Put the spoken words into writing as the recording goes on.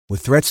With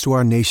threats to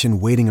our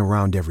nation waiting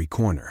around every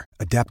corner,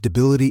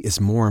 adaptability is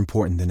more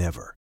important than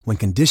ever. When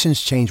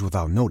conditions change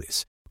without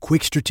notice,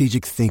 quick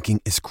strategic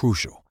thinking is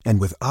crucial.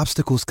 And with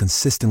obstacles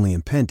consistently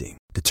impending,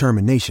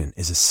 determination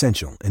is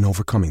essential in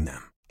overcoming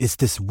them. It's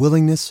this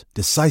willingness,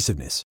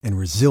 decisiveness, and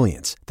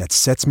resilience that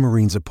sets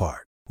Marines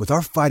apart. With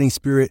our fighting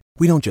spirit,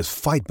 we don't just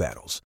fight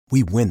battles,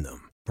 we win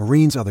them.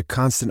 Marines are the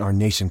constant our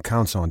nation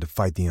counts on to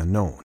fight the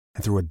unknown.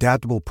 And through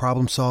adaptable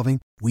problem solving,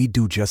 we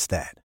do just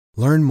that.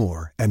 Learn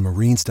more at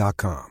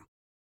marines.com.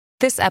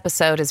 This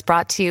episode is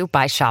brought to you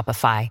by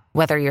Shopify.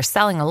 Whether you're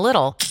selling a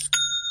little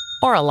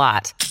or a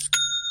lot,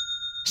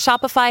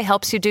 Shopify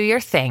helps you do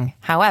your thing,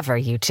 however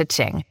you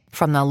cha-ching.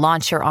 From the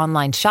launch your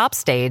online shop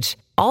stage,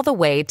 all the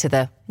way to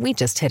the we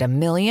just hit 1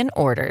 million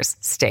orders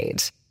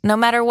stage. No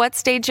matter what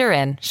stage you're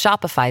in,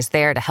 Shopify's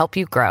there to help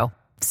you grow.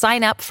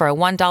 Sign up for a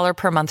 $1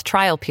 per month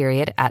trial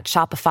period at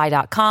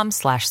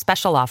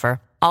shopify.com/special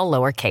offer, all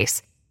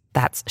lowercase.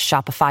 That's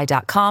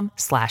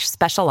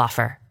shopify.com/special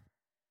offer.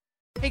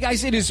 Hey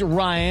guys, it is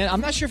Ryan.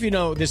 I'm not sure if you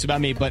know this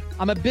about me, but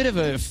I'm a bit of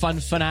a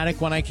fun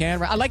fanatic when I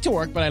can. I like to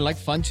work, but I like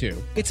fun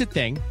too. It's a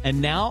thing. And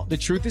now the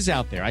truth is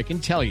out there. I can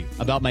tell you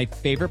about my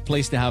favorite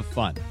place to have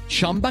fun.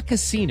 Chumba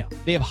Casino.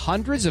 They have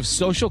hundreds of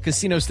social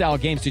casino style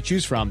games to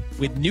choose from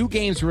with new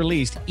games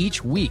released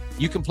each week.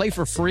 You can play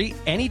for free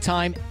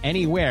anytime,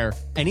 anywhere.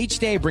 And each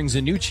day brings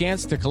a new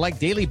chance to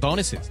collect daily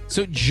bonuses.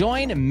 So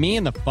join me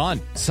in the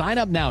fun. Sign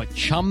up now at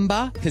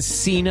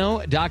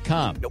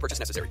ChumbaCasino.com. No purchase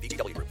necessary.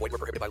 VGW Group. Void where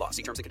prohibited by law.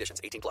 See terms and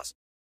conditions. 18+.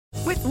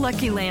 With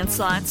Lucky Land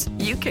Slots,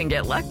 you can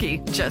get lucky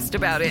just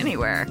about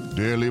anywhere.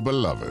 Dearly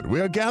beloved,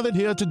 we are gathered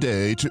here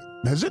today to...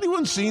 Has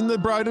anyone seen the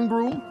bride and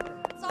groom?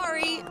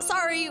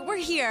 Sorry, we're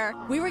here.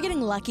 We were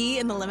getting lucky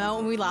in the limo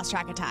and we lost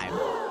track of time.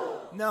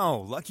 No,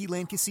 Lucky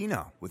Land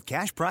Casino, with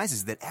cash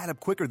prizes that add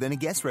up quicker than a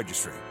guest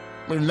registry.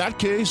 In that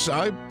case,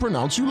 I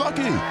pronounce you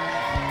lucky.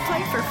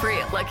 Play for free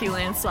at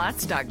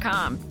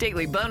LuckyLandSlots.com.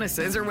 Daily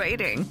bonuses are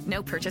waiting.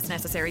 No purchase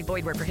necessary.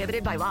 Void where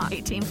prohibited by law.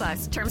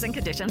 18+. Terms and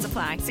conditions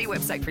apply. See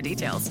website for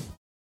details.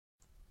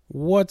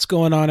 What's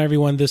going on,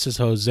 everyone? This is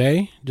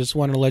Jose. Just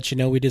wanted to let you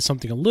know we did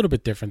something a little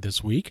bit different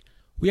this week.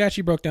 We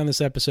actually broke down this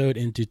episode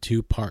into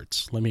 2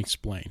 parts. Let me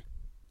explain.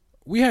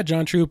 We had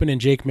John Troopin and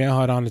Jake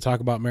Mailhut on to talk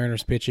about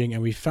Mariners pitching,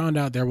 and we found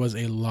out there was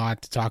a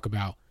lot to talk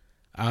about.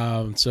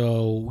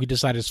 So we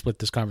decided to split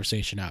this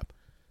conversation up.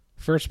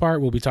 First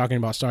part, we'll be talking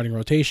about starting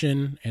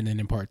rotation, and then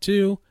in part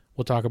 2,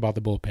 we'll talk about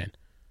the bullpen.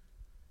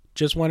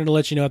 Just wanted to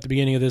let you know at the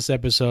beginning of this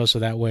episode, so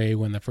that way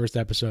when the first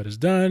episode is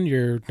done,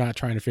 you're not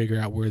trying to figure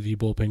out where the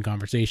bullpen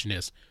conversation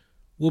is.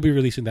 We'll be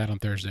releasing that on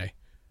Thursday.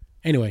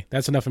 Anyway,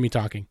 that's enough of me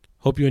talking.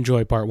 Hope you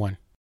enjoy part 1.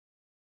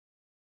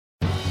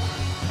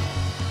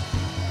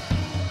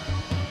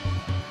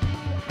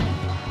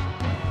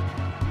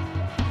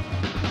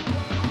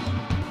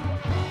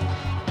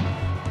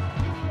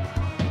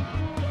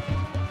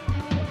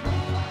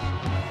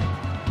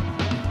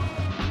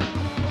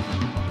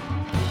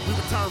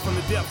 From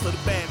the depths of the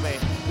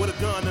Badland, with a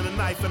gun and a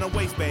knife and a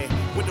waistband,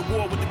 with the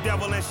war with the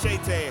devil and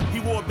Shaitan. He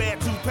wore a bad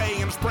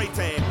toupee and a spray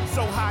tan,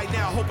 so high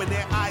now hoping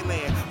that I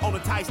land on a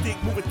tight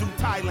stick moving through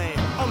Thailand.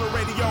 On the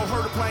radio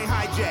heard a plane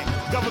hijack,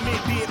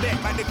 government did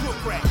that like they cook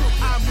crack.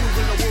 I'm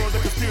moving the world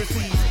of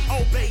conspiracies,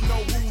 obey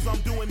no rules, I'm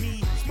doing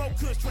me. Smoke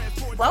kush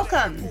transport.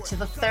 Welcome to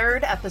the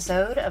 3rd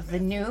episode of the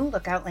new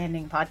Lookout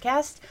Landing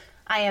podcast.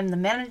 I am the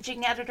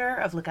managing editor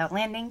of Lookout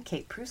Landing,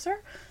 Kate Pruser.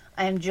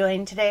 I am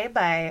joined today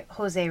by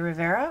Jose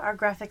Rivera, our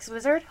graphics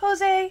wizard.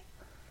 Jose!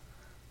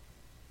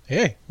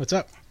 Hey, what's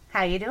up?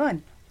 How you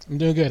doing? I'm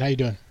doing good. How you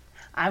doing?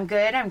 I'm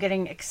good. I'm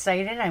getting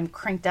excited. I'm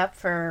cranked up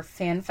for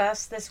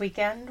FanFest this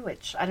weekend,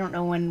 which I don't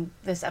know when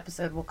this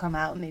episode will come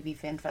out. Maybe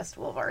FanFest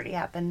will have already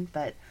happened,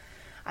 but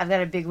I've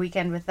got a big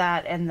weekend with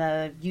that. And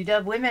the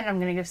UW women, I'm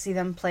going to go see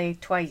them play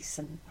twice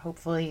and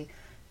hopefully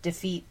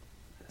defeat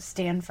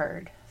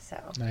Stanford. So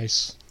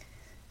nice.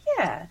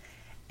 Yeah.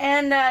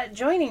 And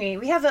joining me,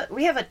 we have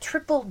a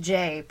Triple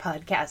J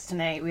podcast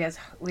tonight. We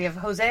have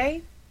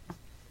Jose,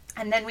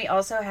 and then we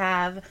also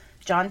have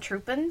John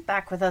Troopin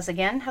back with us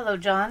again. Hello,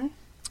 John.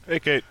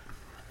 Hey, Kate.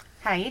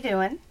 How you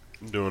doing?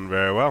 I'm doing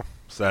very well.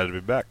 Excited to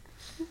be back.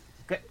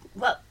 Good.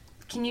 Well,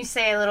 can you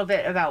say a little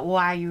bit about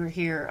why you were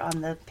here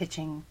on the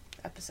pitching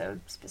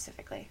episode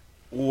specifically?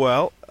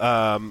 Well,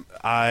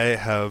 I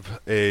have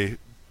a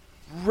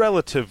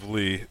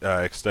relatively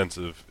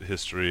extensive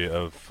history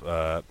of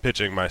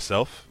pitching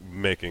myself,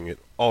 making it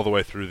all the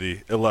way through the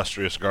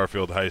illustrious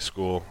Garfield High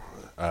School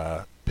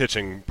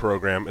pitching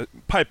program,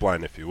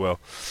 pipeline, if you will,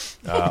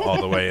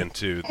 all the way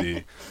into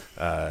the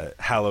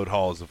hallowed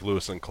halls of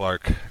Lewis and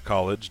Clark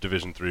College,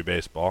 Division III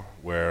baseball,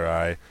 where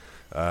I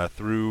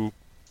threw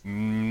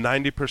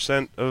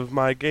 90% of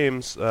my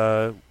games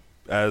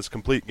as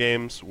complete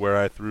games, where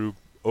I threw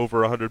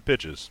over 100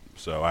 pitches.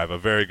 So I have a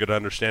very good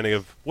understanding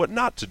of what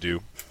not to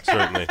do,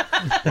 certainly,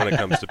 when it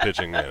comes to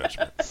pitching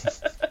management.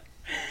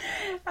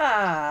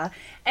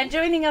 And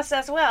joining us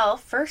as well,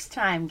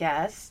 first-time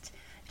guest,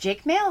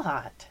 Jake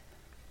Mailhut.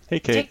 Hey,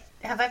 Kate. Jake,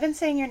 have I been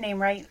saying your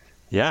name right?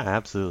 Yeah,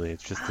 absolutely.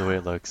 It's just the way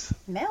it looks.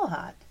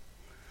 Mailhut.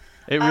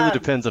 It really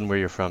depends on where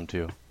you're from,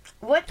 too.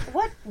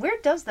 Where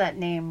does that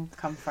name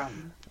come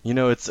from? You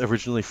know, it's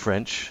originally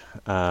French,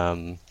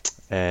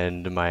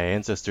 and my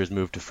ancestors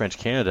moved to French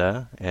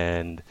Canada,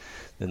 and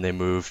then they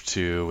moved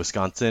to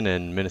Wisconsin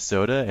and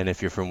Minnesota. And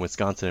if you're from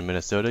Wisconsin and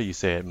Minnesota, you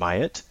say it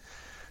Myatt.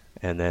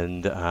 And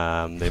then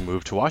they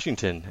moved to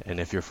Washington, and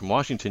if you're from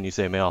Washington, you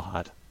say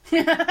Mailhot.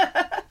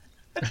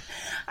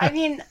 I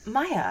mean,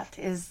 Myatt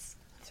is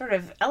sort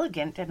of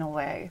elegant in a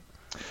way.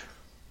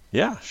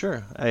 Yeah,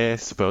 sure. I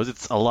suppose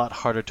it's a lot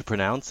harder to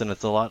pronounce, and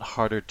it's a lot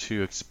harder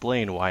to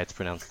explain why it's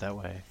pronounced that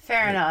way.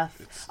 Fair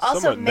enough.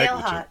 Also,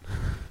 Mailhot.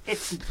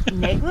 It's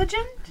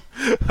negligent?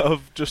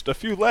 Of just a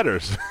few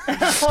letters.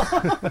 It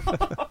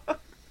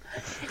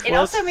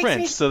also it's makes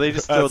French, me... so they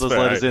just throw those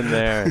letters in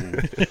there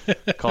and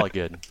call it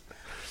good.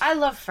 I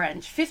love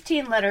French.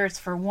 15 letters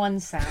for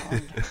one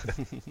sound.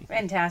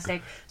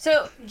 Fantastic.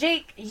 So,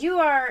 Jake, you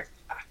are,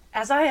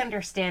 as I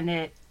understand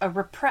it, a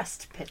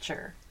repressed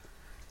pitcher.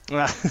 You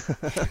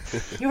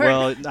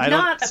are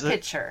not a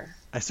pitcher.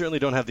 I certainly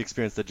don't have the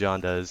experience that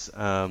John does.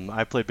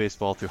 I played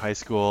baseball through high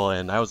school,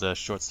 and I was a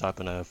shortstop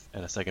and a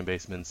second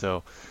baseman,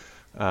 so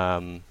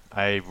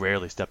I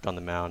rarely stepped on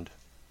the mound.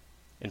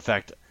 In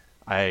fact,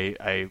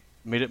 I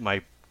made it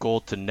my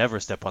goal to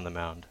never step on the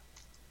mound.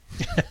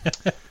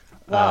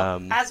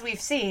 Well, as we've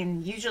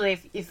seen,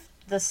 usually if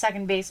the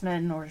second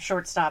baseman or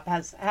shortstop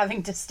has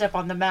having to step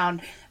on the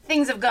mound,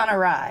 things have gone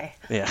awry.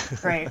 Yeah.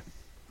 Right.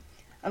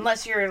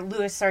 Unless you're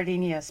Luis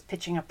Sardinias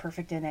pitching a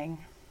perfect inning.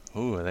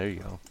 Ooh, there you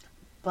go.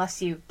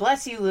 Bless you.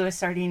 Bless you, Luis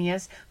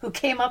Sardinias, who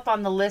came up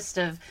on the list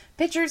of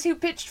pitchers who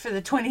pitched for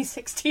the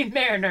 2016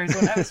 Mariners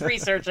when I was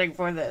researching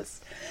for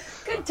this.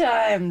 Good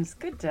times.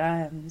 Good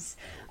times.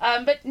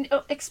 But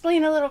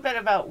explain a little bit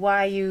about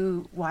why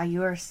you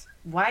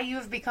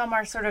have become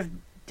our sort of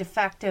de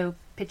facto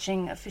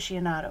pitching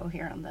aficionado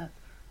here on the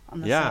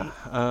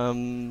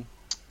site.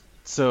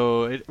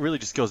 So it really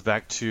just goes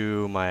back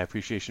to my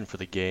appreciation for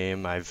the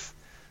game. I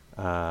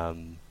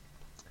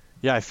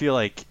feel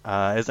like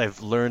as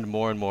I've learned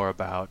more and more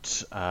about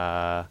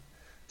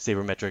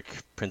sabermetric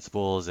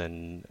principles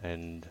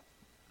and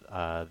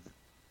the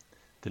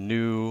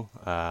new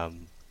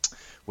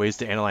ways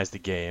to analyze the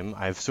game,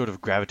 I've sort of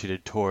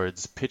gravitated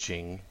towards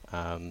pitching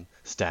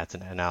stats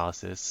and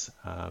analysis,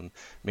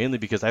 mainly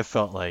because I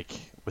felt like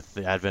with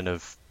the advent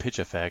of pitch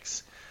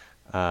effects,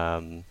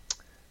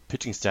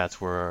 pitching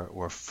stats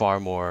were far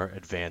more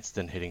advanced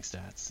than hitting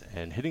stats,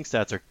 and hitting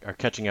stats are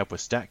catching up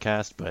with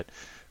StatCast, but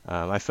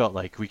I felt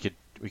like we could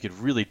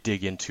really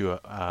dig into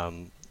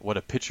what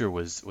a pitcher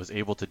was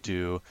able to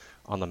do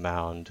on the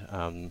mound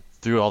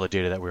through all the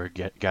data that we were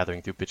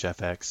gathering through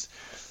PitchFX.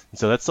 And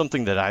so that's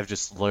something that I've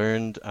just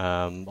learned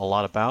a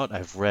lot about.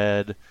 I've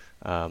read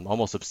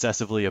almost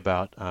obsessively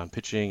about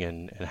pitching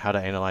and how to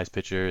analyze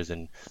pitchers,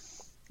 and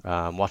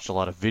watched a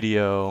lot of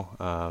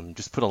video,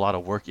 just put a lot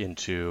of work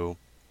into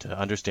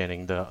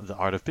understanding the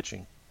art of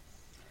pitching.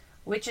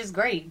 Which is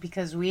great,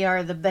 because we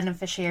are the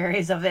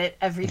beneficiaries of it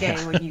every day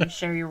when you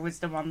share your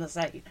wisdom on the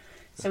site.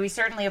 So we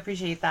certainly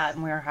appreciate that,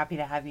 and we are happy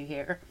to have you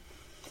here.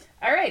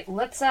 All right,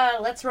 let's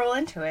roll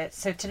into it.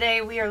 So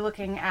today we are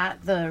looking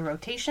at the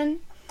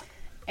rotation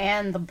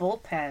and the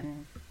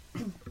bullpen.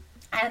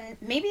 And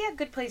maybe a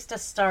good place to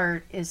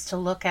start is to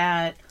look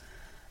at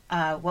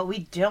what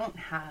we don't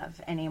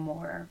have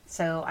anymore.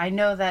 So I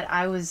know that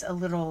I was a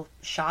little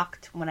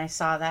shocked when I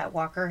saw that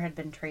Walker had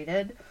been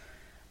traded,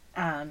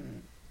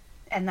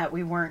 and that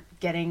we weren't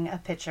getting a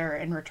pitcher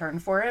in return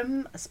for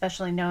him,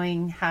 especially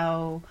knowing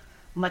how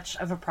much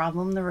of a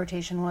problem the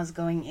rotation was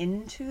going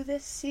into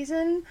this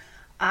season.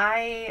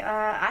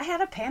 I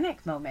had a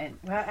panic moment.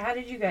 How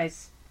did you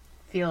guys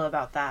feel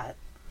about that?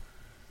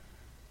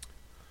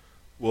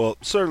 Well,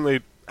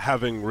 certainly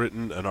having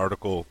written an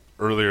article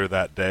earlier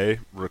that day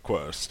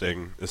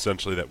requesting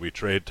essentially that we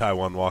trade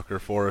Taijuan Walker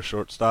for a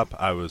shortstop,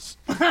 I was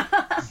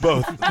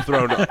both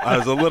thrown. I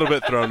was a little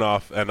bit thrown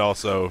off, and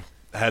also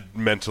had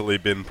mentally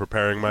been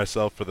preparing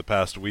myself for the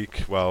past week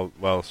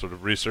while sort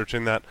of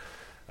researching that.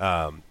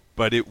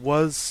 But it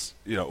was,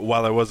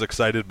 while I was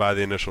excited by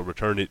the initial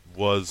return, it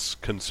was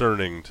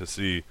concerning to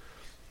see,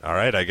 all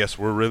right, I guess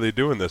we're really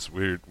doing this.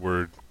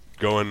 We're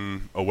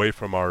going away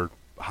from our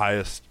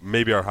highest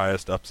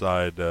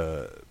upside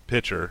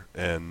pitcher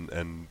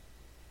and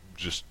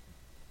just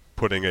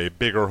putting a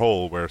bigger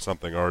hole where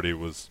something already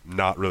was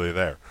not really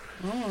there.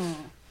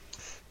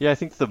 Yeah, I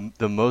think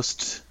the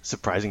most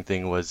surprising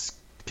thing was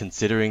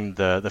considering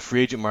the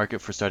free agent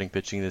market for starting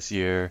pitching this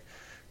year,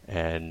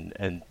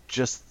 and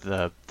just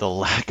the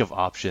lack of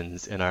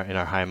options in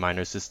our high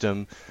minor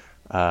system,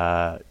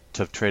 to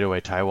trade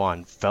away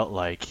Taijuan felt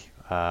like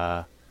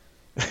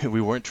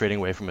we weren't trading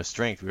away from a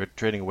strength. We were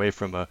trading away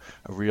from a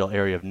real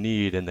area of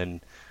need, and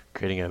then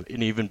creating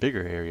an even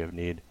bigger area of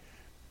need.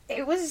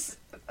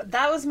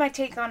 That was my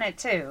take on it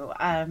too.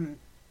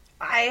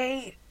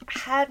 I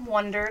had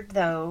wondered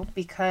though,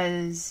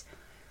 because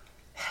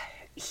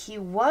he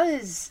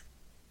was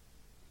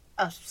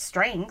a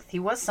strength. He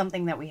was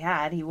something that we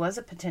had. He was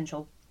a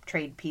potential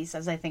trade piece,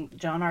 as I think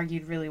John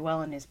argued really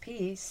well in his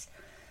piece.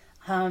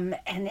 And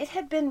it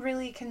had been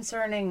really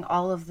concerning,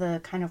 all of the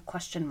kind of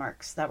question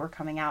marks that were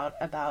coming out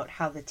about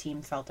how the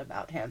team felt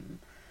about him.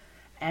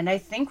 And I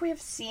think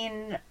we've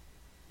seen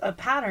a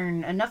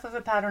pattern, enough of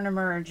a pattern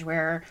emerge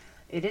where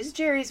it is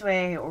Jerry's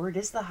way or it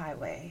is the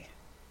highway.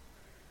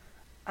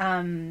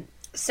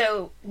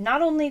 So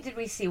not only did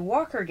we see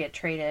Walker get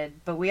traded,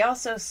 but we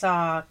also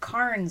saw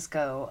Carnes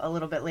go a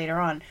little bit later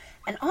on.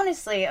 And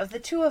honestly, of the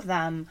two of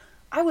them,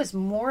 I was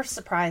more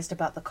surprised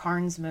about the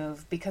Carnes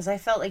move because I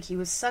felt like he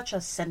was such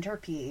a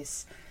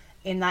centerpiece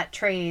in that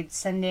trade,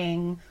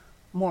 sending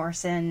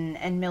Morrison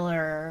and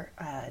Miller.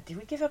 Did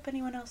we give up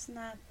anyone else in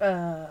that?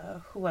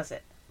 Who was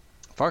it?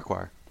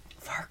 Farquhar.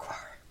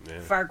 Yeah.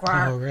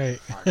 Farquhar. Oh, right.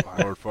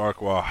 Lord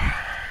Farquhar.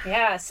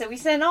 Yeah, so we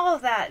sent all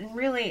of that, and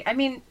really, I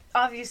mean,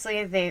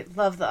 obviously they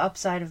love the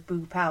upside of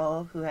Boog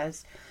Powell, who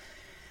has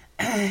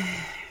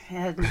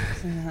had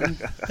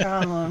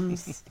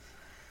problems.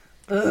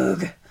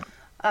 Boog.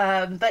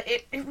 But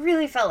it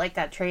really felt like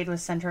that trade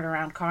was centered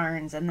around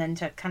Carnes, and then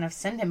to kind of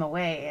send him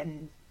away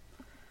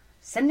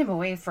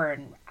for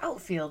an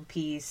outfield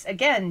piece.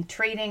 Again,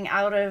 trading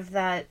out of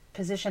that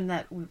position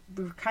that we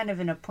were kind of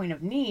in a point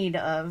of need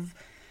of,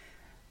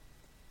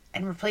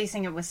 and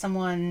replacing it with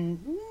someone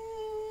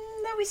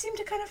that we seem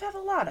to kind of have a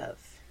lot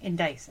of in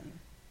Dyson.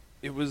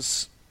 It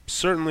was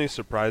certainly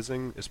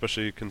surprising,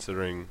 especially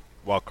considering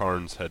while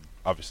Carnes had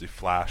obviously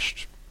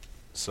flashed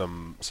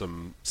some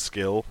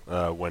skill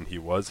when he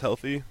was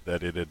healthy,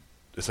 that it had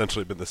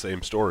essentially been the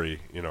same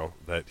story,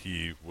 that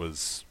he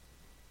was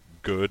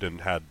good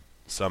and had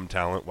some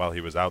talent while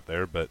he was out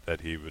there, but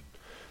that he would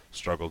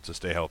struggle to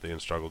stay healthy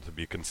and struggle to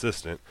be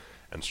consistent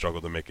and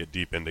struggle to make it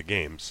deep into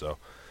games. So,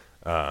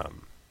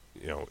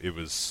 it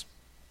was,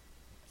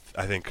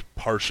 I think,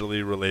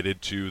 partially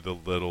related to the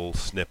little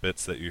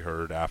snippets that you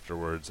heard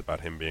afterwards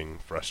about him being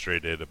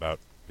frustrated about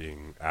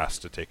being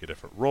asked to take a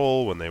different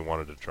role when they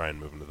wanted to try and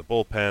move into the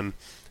bullpen,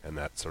 and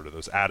that sort of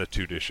those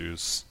attitude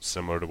issues,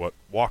 similar to what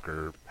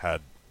Walker had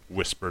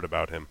whispered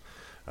about him,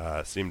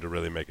 seemed to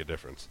really make a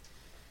difference.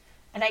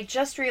 And I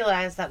just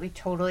realized that we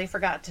totally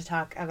forgot to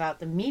talk about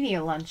the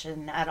media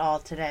luncheon at all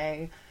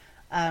today,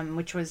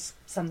 which was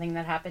something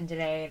that happened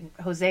today. And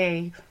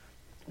Jose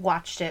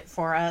watched it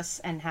for us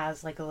and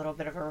has like a little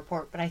bit of a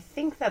report. But I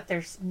think that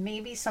there's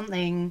maybe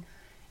something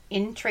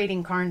in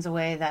trading Carnes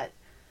away that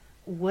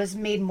was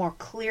made more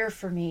clear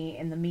for me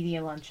in the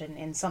media luncheon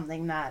in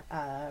something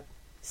that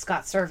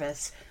Scott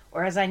Service,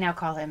 or as I now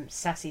call him,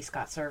 Sassy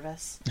Scott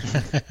Service,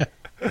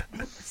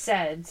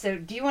 said. So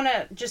do you want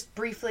to just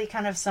briefly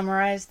kind of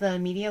summarize the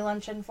media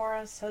luncheon for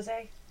us,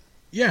 Jose?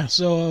 Yeah,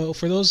 so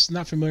for those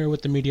not familiar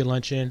with the media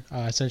luncheon,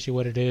 essentially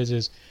what it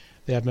is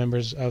they have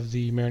members of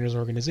the Mariners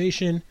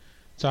organization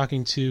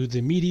talking to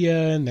the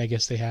media, and I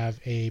guess they have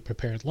a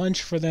prepared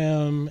lunch for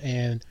them,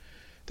 and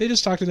they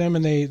just talk to them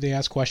and they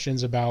ask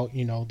questions about,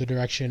 the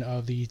direction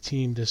of the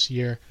team this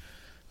year.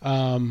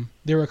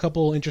 There were a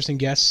couple interesting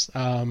guests.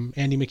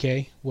 Andy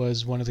McKay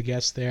was one of the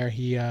guests there.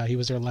 He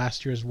was there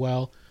last year as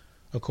well.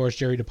 Of course,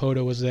 Jerry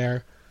DiPoto was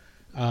there.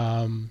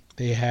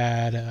 They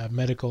had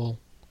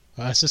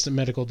assistant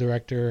medical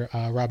director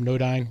Rob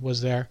Nodine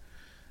was there,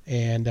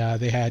 and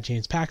they had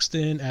James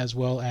Paxton as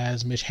well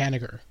as Mitch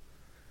Haniger.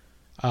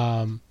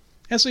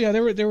 And so yeah,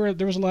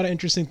 there was a lot of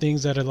interesting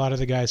things that a lot of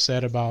the guys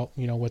said about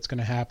what's going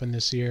to happen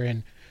this year.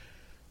 And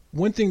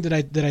one thing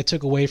that I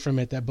took away from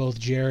it that both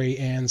Jerry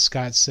and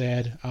Scott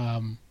said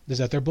is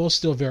that they're both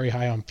still very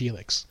high on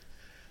Felix.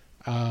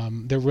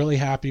 They're really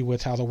happy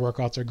with how the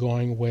workouts are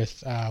going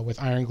with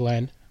Iron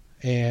Glenn,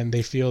 and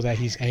they feel that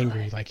he's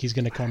angry, like he's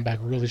going to come back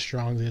really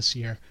strong this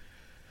year.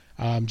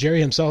 Jerry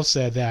himself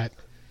said that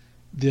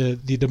the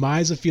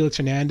demise of Felix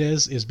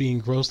Hernandez is being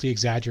grossly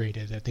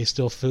exaggerated, that they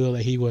still feel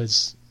that he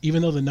was,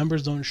 even though the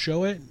numbers don't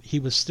show it, he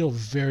was still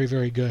very,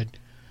 very good.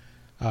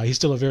 He's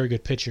still a very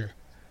good pitcher.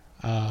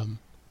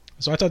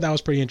 So I thought that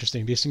was pretty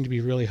interesting. They seem to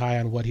be really high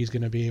on what he's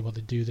going to be able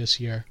to do this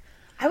year.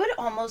 I would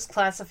almost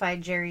classify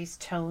Jerry's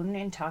tone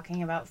in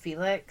talking about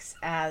Felix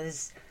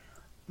as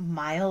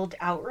mild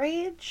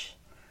outrage.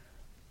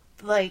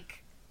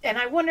 And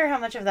I wonder how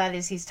much of that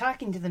is he's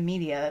talking to the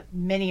media,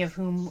 many of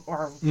whom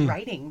are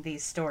writing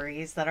these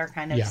stories that are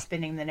kind of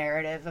spinning the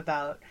narrative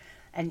about.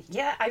 And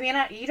yeah, I mean,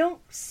 you don't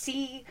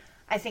see,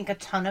 I think, a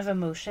ton of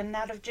emotion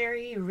out of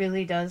Jerry. He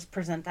really does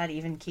present that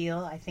even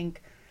keel. I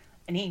think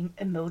any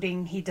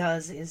emoting he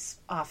does is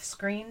off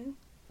screen.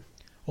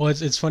 Well,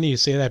 it's funny you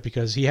say that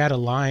because he had a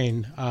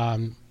line,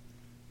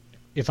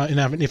 if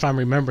I'm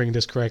remembering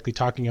this correctly,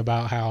 talking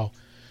about how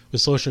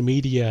with social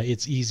media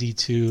it's easy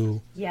to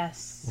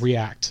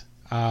react.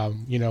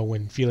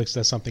 When Felix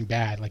does something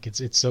bad, like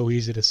it's so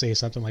easy to say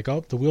something like,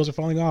 "Oh, the wheels are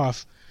falling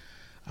off."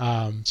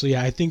 So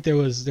yeah, I think there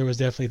was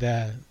definitely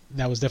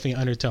that was definitely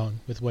an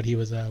undertone with what he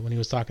was when he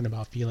was talking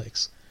about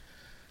Felix.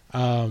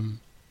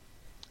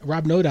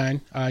 Rob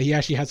Nodine, he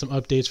actually had some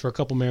updates for a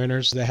couple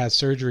Mariners that had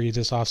surgery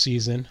this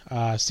offseason.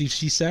 Steve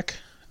Cishek,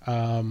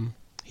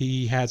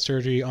 he had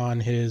surgery on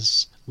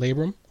his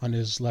labrum, on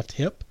his left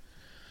hip.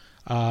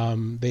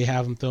 They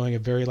have him throwing a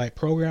very light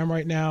program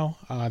right now.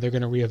 They're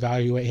going to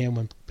reevaluate him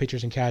when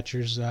pitchers and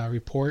catchers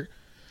report.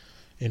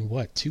 in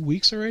 2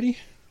 weeks already?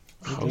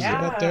 Yeah.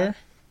 About there,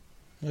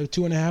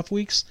 2.5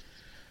 weeks.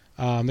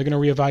 They're going to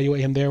reevaluate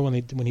him there when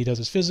he does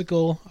his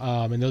physical,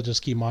 and they'll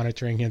just keep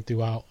monitoring him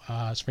throughout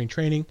spring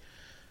training.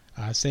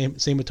 Same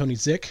with Tony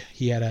Zick.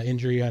 He had an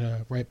injury on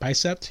a right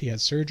bicep. He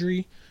had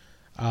surgery.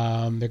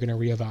 They're going to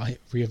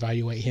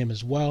reevaluate him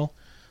as well.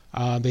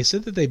 They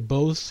said that they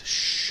both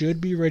should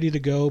be ready to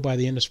go by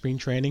the end of spring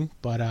training,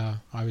 but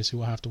obviously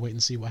we'll have to wait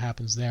and see what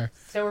happens there.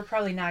 So we're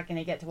probably not going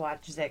to get to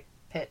watch Zick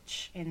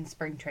pitch in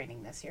spring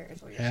training this year,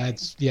 is what you're saying.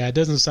 It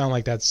doesn't sound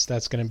like that's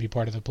going to be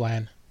part of the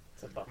plan.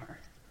 It's a bummer.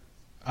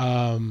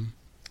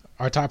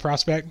 Our top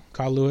prospect,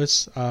 Kyle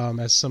Lewis,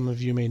 as some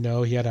of you may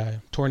know, he had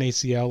a torn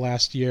ACL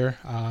last year.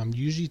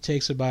 Usually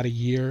takes about a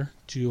year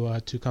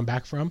to come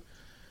back from.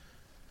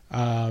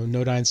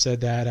 Nodine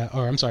said that,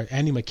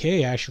 Andy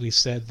McKay actually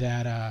said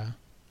that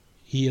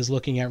he is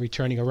looking at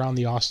returning around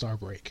the All-Star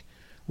break,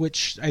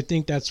 which I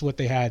think that's what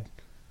they had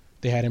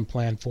in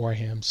plan for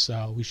him.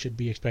 So we should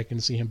be expecting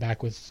to see him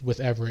back with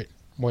Everett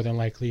more than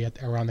likely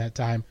around that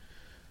time.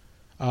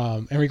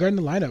 And regarding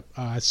the lineup,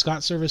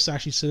 Scott Service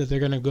actually said that they're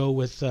going to go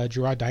with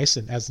Gerard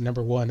Dyson as the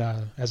number one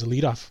as a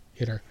leadoff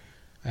hitter,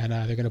 and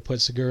they're going to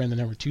put Segura in the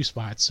number 2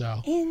 spot.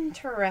 So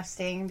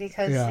interesting,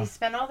 because they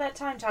spent all that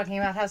time talking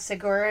about how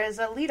Segura is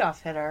a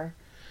leadoff hitter.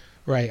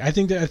 Right. I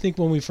think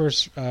when we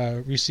first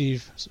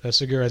received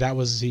Segura, that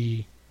was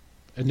the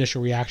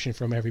initial reaction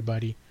from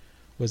everybody,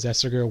 was that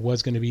Segura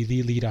was going to be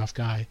the leadoff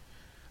guy.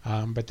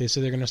 But they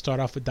said they're going to start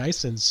off with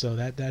Dyson, so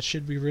that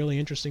should be really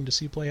interesting to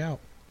see play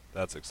out.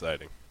 That's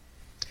exciting.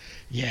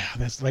 Yeah,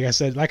 that's like I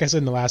said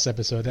in the last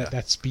episode,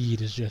 that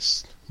speed is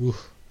just,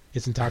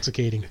 it's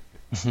intoxicating.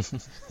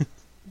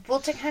 Well,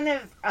 to kind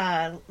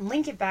of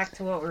link it back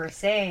to what we were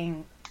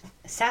saying,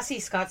 Sassy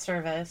Scott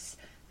Service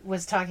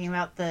was talking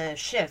about the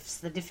shifts,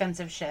 the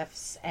defensive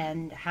shifts,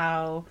 and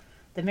how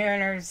the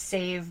Mariners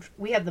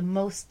we had the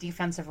most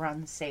defensive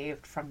runs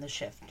saved from the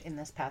shift in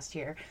this past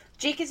year.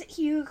 Jake, is it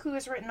you who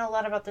has written a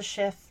lot about the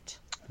shift?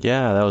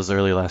 Yeah, that was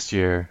early last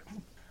year.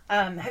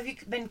 Have you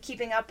been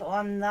keeping up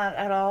on that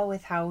at all,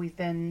 with how we've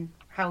been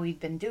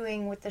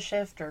doing with the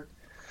shift? Or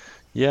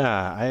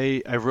yeah,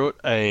 I wrote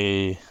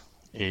a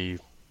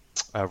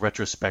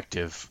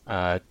retrospective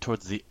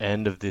towards the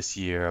end of this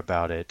year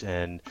about it,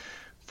 and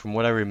from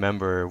what I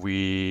remember,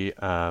 we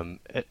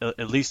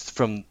at least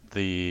from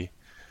the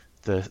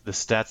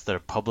stats that are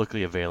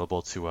publicly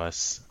available to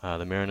us,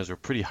 the Mariners were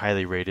pretty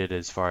highly rated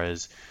as far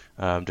as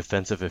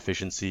defensive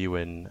efficiency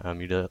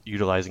when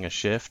utilizing a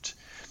shift.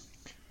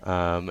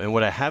 And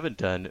what I haven't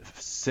done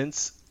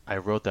since I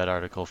wrote that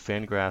article,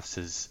 Fangraphs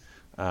has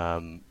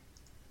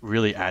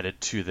really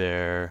added to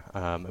their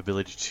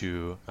ability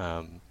to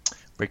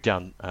break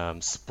down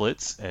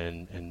splits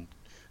and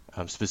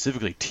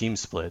specifically team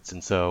splits.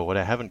 And so what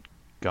I haven't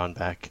gone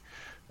back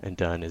and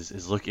done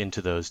is look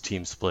into those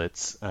team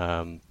splits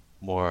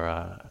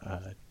more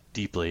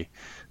deeply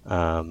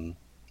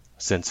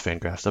since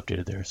Fangraphs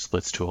updated their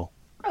splits tool.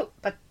 Oh,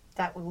 but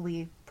that will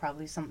be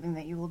probably something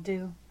that you will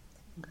do.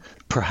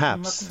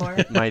 Perhaps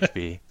it might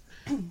be.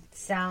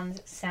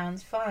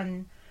 Sounds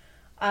fun.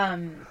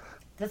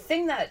 The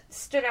thing that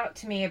stood out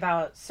to me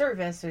about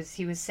Service was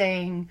he was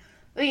saying,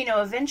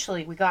 well,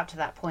 eventually we got to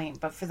that point,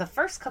 but for the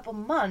first couple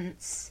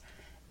months,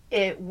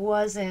 it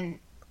wasn't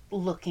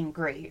looking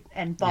great,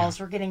 and balls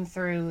were getting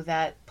through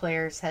that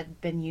players had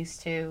been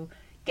used to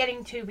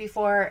getting to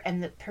before,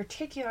 and that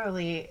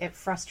particularly it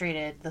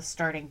frustrated the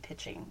starting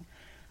pitching,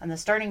 and the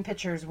starting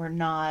pitchers were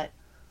not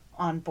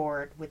on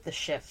board with the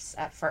shifts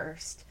at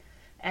first.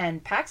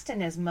 And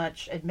Paxton as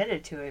much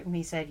admitted to it, and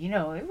he said,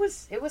 it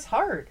was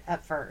hard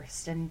at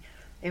first, and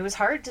it was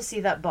hard to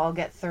see that ball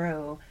get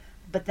through,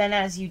 but then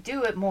as you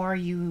do it more,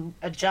 you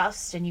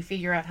adjust and you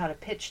figure out how to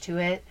pitch to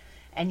it,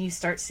 and you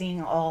start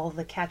seeing all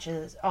the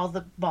catches, all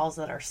the balls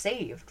that are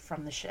saved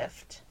from the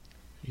shift.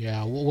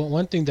 Yeah,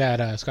 one thing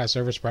that Scott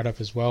Service brought up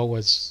as well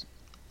was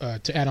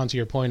to add on to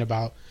your point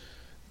about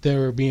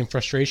there being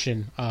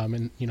frustration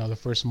in the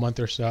first month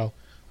or so.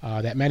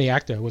 That Manny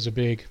Acta was a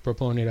big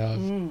proponent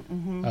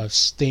of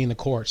staying the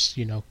course.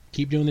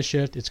 Keep doing the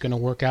shift. It's going to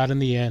work out in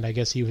the end. I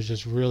guess he was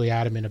just really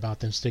adamant about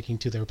them sticking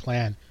to their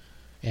plan.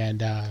 And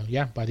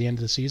by the end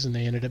of the season,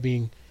 they ended up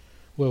being,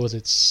 what was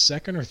it,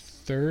 second or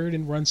third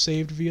in runs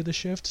saved via the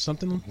shift?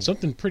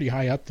 Something pretty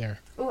high up there.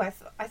 Oh,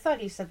 I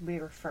thought he said we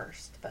were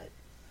first, but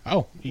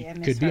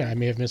could be. I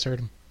may have misheard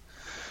him.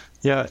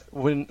 Yeah,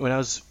 when I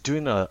was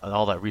doing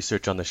all that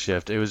research on the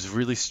shift, it was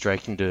really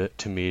striking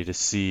to me to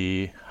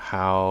see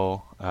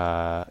how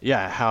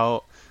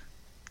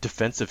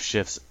defensive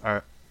shifts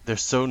they're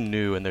so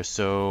new, and they're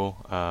so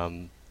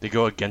they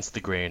go against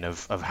the grain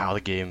of how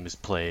the game is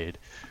played,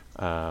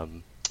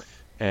 and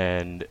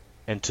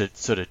to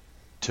sort of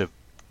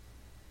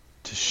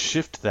to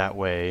shift that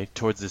way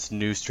towards this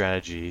new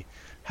strategy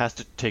has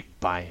to take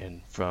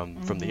buy-in from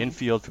the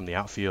infield, from the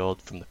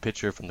outfield, from the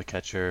pitcher, from the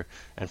catcher,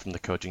 and from the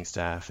coaching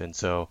staff. And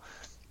so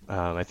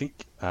I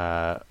think,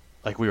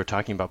 like we were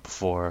talking about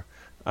before,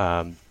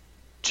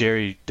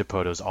 Jerry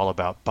Dipoto is all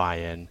about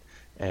buy-in,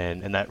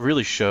 and that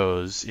really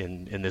shows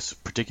in this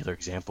particular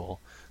example.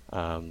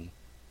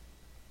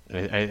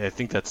 And I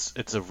think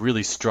it's a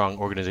really strong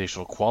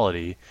organizational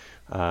quality,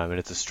 and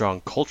it's a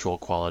strong cultural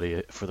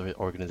quality for the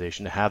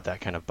organization to have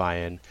that kind of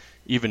buy-in,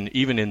 even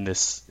in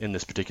this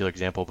particular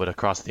example, but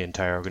across the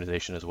entire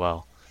organization as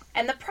well.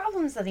 And the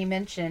problems that he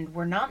mentioned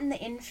were not in the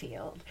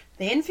infield.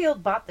 The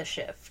infield bought the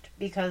shift,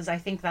 because I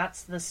think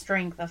that's the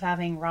strength of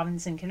having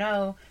Robinson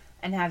Cano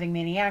and having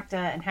Manny Acta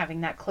and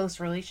having that close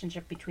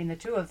relationship between the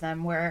two of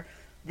them where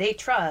they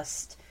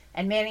trust.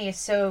 And Manny is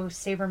so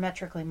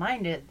sabermetrically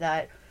minded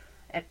that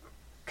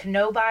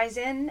Cano buys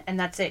in, and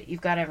that's it.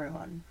 You've got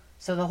everyone.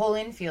 So the whole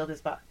infield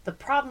is bought. The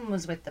problem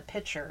was with the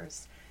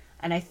pitchers.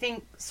 And I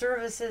think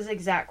Service's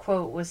exact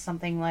quote was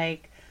something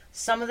like,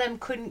 some of them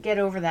couldn't get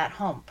over that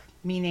hump,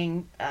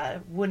 meaning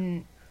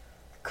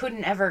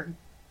couldn't ever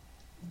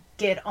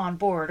get on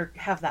board or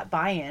have that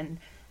buy-in.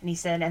 And he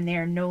said, and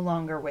they're no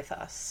longer with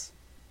us.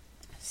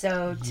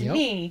 So to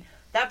me,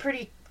 that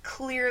pretty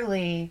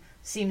clearly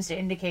seems to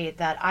indicate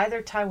that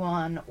either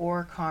Taijuan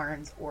or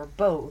Carnes or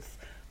both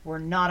were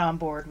not on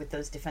board with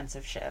those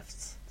defensive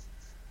shifts.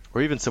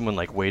 Or even someone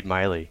like Wade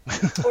Miley.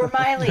 Or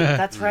Miley,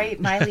 that's right.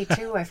 Miley,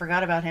 too. I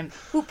forgot about him.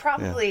 Who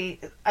probably,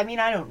 I mean,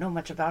 I don't know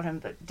much about him,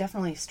 but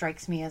definitely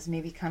strikes me as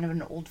maybe kind of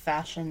an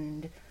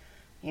old-fashioned,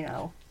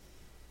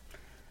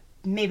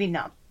 maybe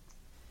not.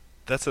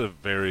 That's a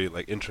very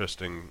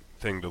interesting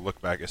thing to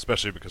look back,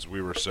 especially because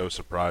we were so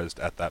surprised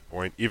at that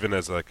point. Even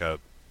as a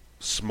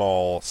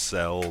small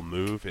sell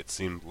move, it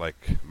seemed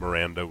like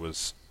Miranda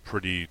was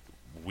pretty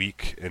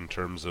weak in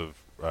terms of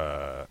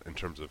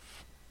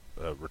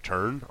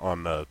return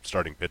on a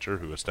starting pitcher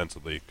who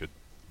ostensibly could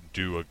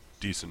do a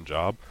decent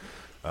job.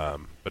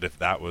 But if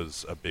that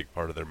was a big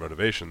part of their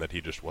motivation, that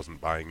he just wasn't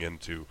buying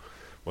into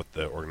what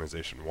the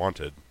organization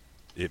wanted,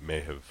 it may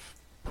have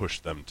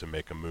pushed them to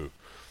make a move.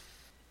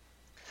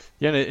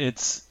 Yeah, and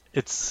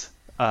it's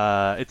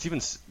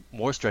even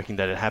more striking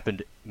that it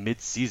happened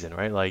mid-season,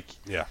 right?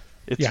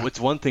 It's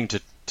one thing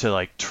to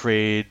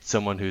trade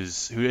someone who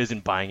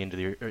isn't buying into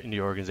the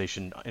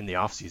organization in the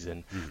off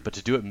season, but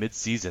to do it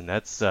mid-season,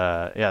 that's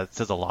it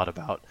says a lot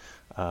about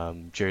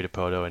Jerry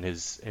Dipoto and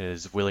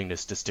his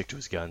willingness to stick to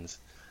his guns.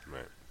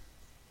 Right.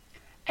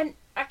 And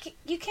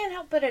you can't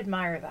help but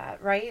admire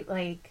that, right?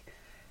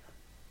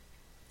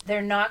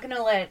 They're not going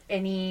to let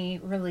any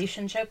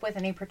relationship with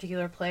any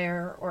particular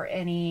player or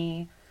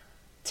any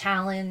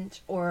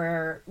talent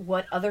or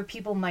what other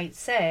people might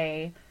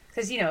say.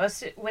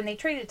 Because, when they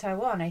traded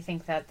Taijuan, I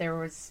think that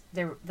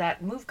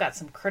that move got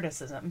some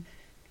criticism.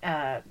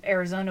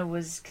 Arizona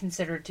was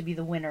considered to be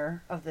the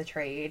winner of the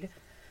trade.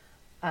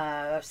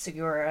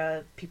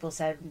 Segura, people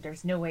said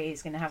there's no way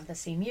he's going to have the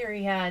same year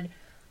he had.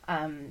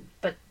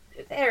 But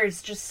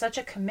there's just such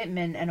a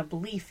commitment and a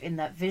belief in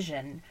that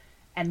vision.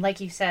 And like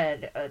you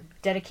said, a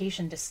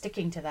dedication to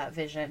sticking to that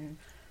vision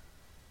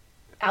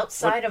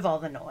outside of all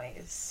the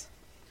noise.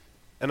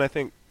 And I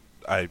think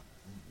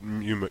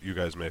you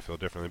guys may feel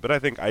differently, but I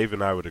think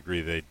I would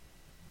agree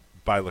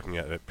by looking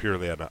at it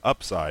purely on an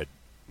upside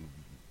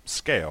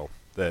scale,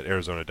 that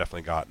Arizona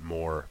definitely got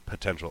more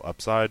potential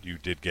upside. You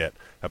did get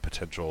a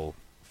potential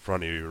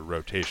front of your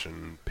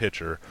rotation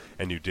pitcher,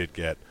 and you did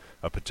get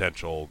a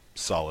potential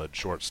solid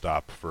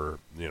shortstop for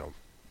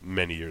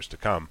many years to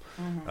come.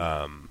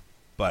 Mm-hmm.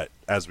 But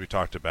as we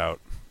talked about,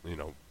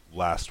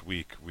 last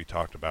week, we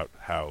talked about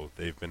how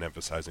they've been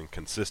emphasizing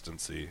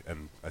consistency,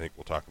 and I think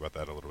we'll talk about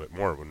that a little bit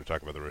more when we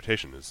talk about the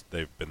rotation. Is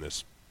they've been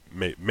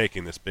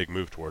making this big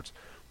move towards,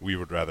 we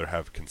would rather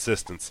have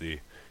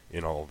consistency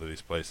in all of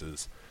these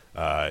places,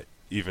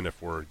 even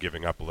if we're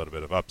giving up a little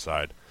bit of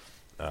upside.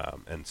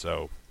 And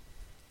so,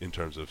 in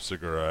terms of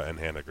Segura and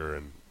Haniger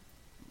and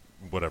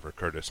whatever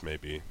Curtis may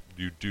be,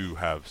 you do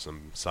have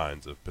some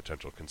signs of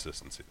potential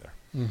consistency there.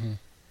 Mm-hmm.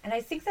 And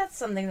I think that's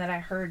something that I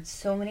heard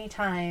so many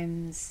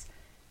times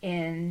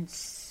in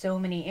so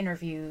many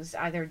interviews,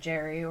 either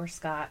Jerry or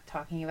Scott,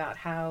 talking about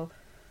how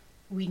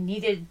we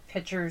needed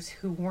pitchers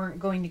who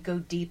weren't going to go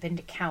deep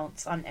into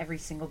counts on every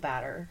single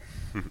batter.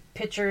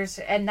 Pitchers,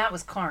 and that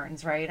was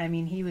Carnes, right? I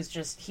mean, he was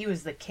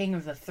the king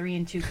of the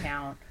 3-2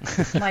 count.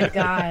 My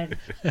God.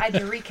 I had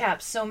to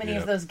recap so many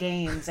of those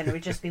games, and it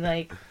would just be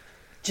like,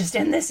 just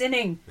end this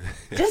inning.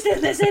 Just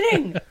end this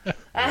inning.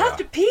 I have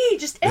to pee.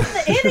 Just end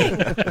the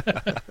inning.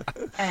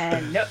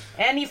 And no,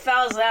 and he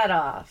fouls that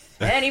off.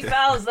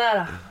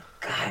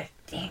 God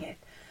dang it.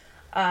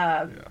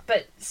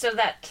 But so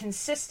that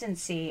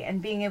consistency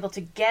and being able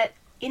to get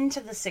into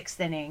the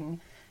sixth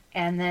inning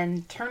and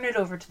then turn it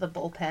over to the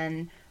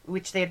bullpen,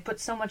 which they had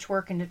put so much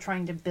work into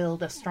trying to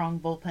build a strong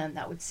bullpen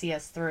that would see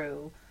us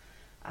through.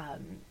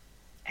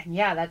 And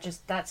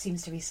that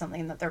seems to be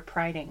something that they're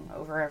priding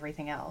over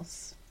everything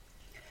else.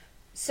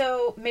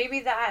 So maybe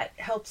that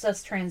helps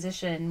us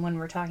transition when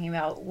we're talking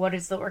about what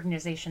is the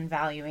organization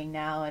valuing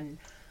now and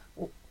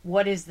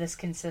what is this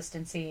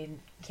consistency, and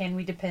can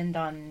we depend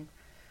on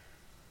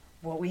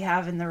what we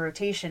have in the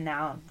rotation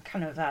now,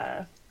 kind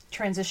of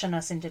transition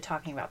us into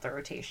talking about the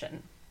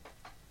rotation.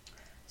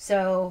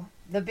 So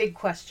the big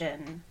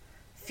question,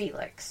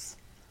 Felix,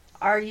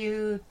 are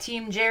you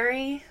Team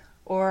Jerry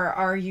or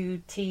are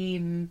you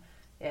Team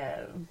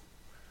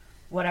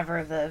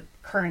whatever the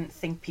current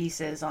think piece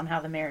is on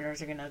how the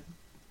Mariners are going to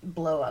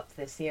blow up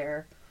this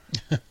year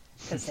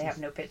because they have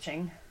no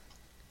pitching.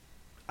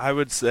 I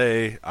would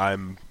say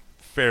I'm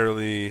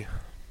fairly...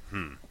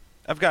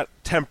 I've got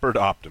tempered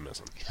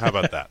optimism. How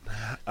about that?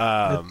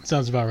 That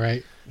sounds about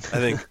right. I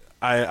think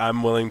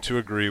I'm willing to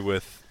agree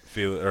with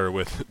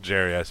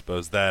Jerry, I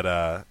suppose,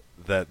 that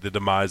that the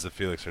demise of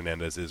Felix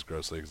Hernandez is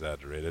grossly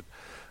exaggerated.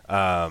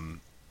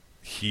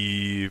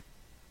 He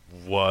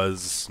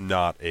was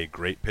not a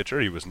great pitcher.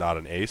 He was not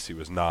an ace. He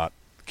was not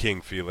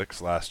King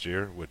Felix last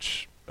year,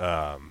 which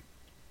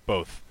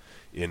both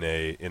in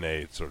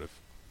a sort of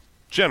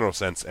general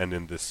sense and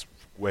in this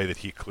way that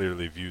he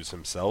clearly views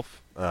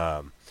himself.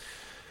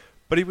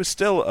 But he was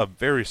still a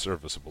very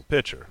serviceable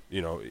pitcher.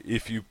 You know,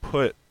 if you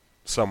put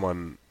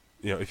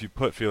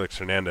Felix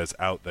Hernandez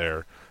out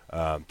there,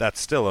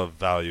 that's still a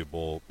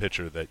valuable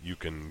pitcher that you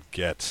can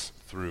get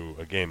through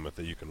a game with,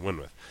 that you can win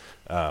with.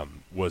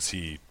 Was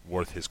he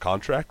worth his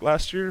contract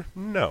last year?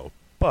 No.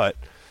 But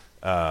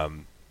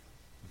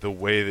the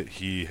way that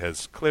he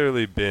has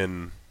clearly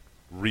been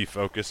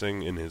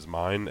refocusing in his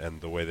mind,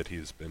 and the way that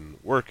he's been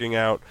working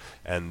out,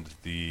 and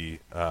the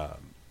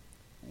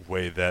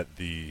way that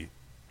the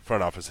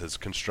front office has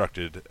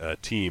constructed a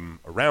team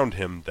around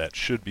him that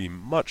should be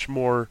much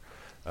more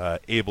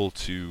able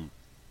to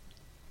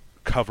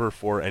cover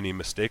for any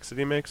mistakes that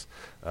he makes,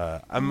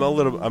 I'm a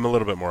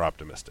little bit more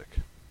optimistic.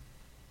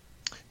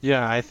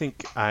 Yeah, I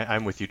think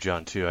I'm with you,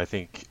 John, too. I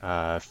think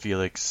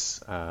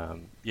Felix,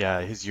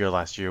 his year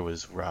last year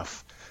was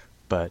rough,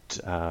 but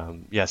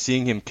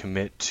seeing him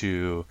commit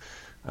to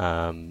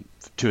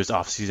his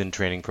off-season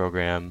training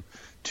program,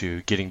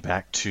 to getting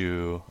back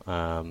to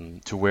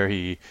where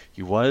he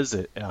was,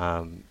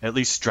 at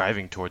least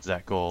striving towards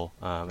that goal,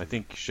 I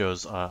think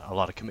shows a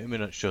lot of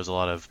commitment. It shows a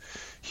lot of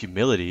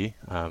humility,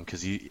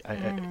 because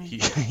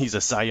he's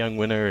a Cy Young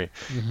winner.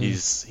 Mm-hmm.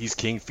 He's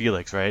King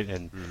Felix, right?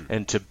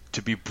 And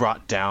to be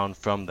brought down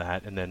from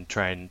that, and then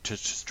trying to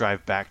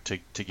strive back to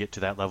get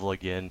to that level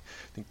again,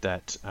 I think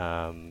that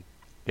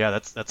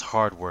that's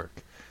hard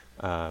work.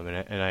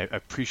 And I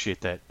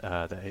appreciate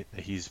that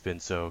he's been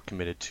so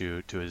committed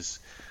to his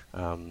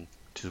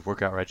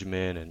workout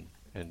regimen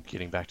and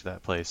getting back to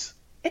that place.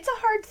 It's a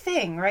hard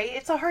thing, right?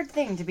 It's a hard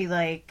thing to be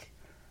like,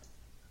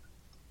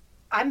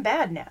 I'm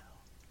bad now.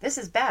 This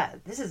is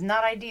bad. This is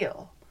not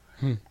ideal.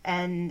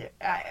 And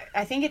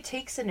I think it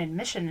takes an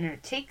admission, and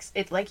it takes,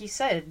 like you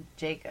said,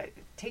 Jake, it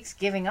takes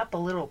giving up a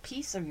little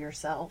piece of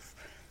yourself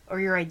or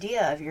your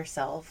idea of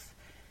yourself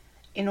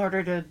in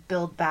order to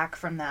build back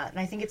from that. And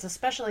I think it's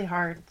especially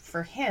hard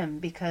for him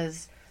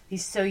because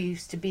he's so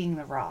used to being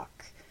the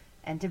Rock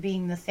and to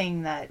being the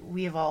thing that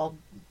we have all...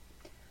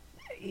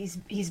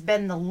 He's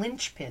been the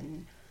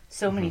linchpin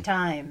so many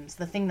times,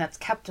 the thing that's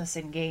kept us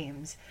in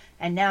games,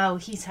 and now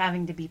he's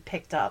having to be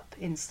picked up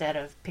instead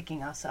of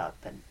picking us up,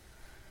 and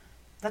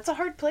that's a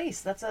hard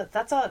place. That's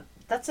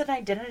an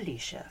identity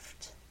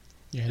shift.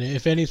 Yeah, and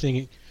if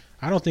anything,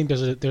 I don't think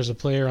there's a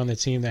player on the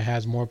team that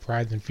has more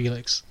pride than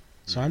Felix.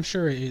 So I'm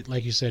sure,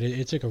 like you said,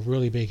 it took a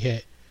really big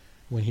hit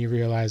when he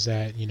realized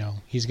that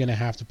he's going to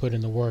have to put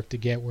in the work to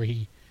get where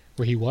he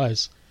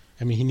was.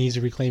 I mean, he needs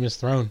to reclaim his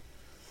throne.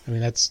 I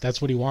mean,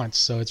 that's what he wants.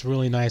 So it's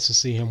really nice to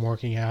see him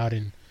working out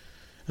and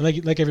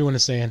like everyone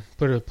is saying,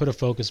 put a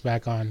focus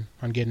back on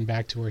getting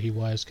back to where he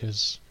was,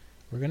 because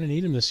we're going to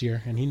need him this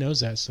year, and he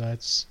knows that. So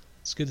it's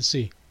good to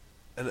see.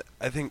 And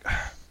I think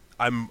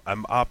I'm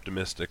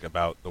optimistic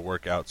about the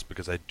workouts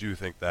because I do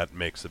think that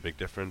makes a big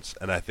difference.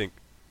 And I think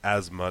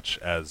as much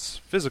as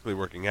physically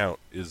working out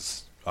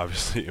is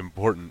obviously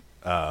important,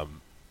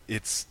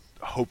 it's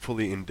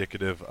hopefully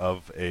indicative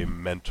of a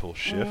mental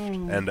shift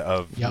and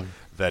of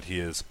that he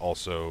is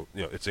also,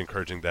 it's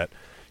encouraging that,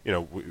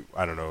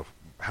 I don't know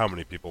how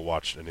many people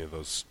watched any of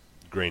those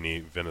grainy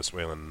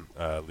Venezuelan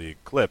league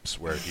clips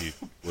where he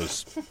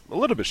was a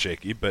little bit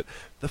shaky, but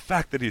the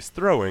fact that he's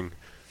throwing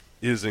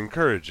is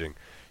encouraging.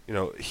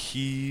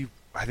 He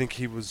had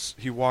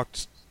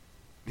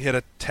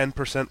a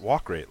 10%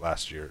 walk rate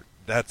last year.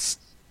 That's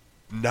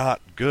not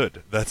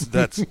good. That's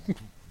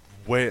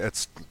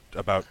it's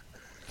about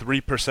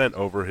 3%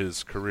 over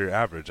his career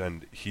average,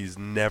 and he's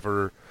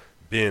never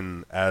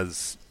been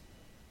as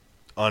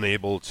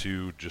unable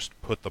to just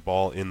put the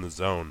ball in the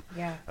zone,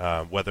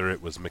 whether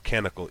it was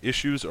mechanical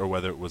issues or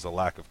whether it was a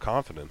lack of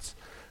confidence,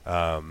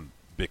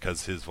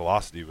 because his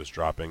velocity was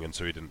dropping, and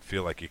so he didn't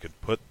feel like he could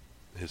put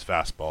his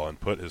fastball and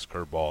put his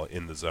curveball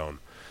in the zone.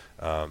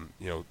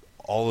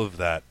 All of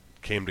that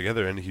came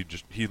together, and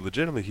he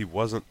legitimately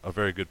wasn't a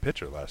very good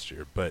pitcher last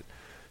year, but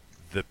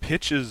the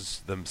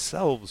pitches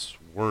themselves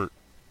weren't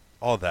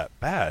all that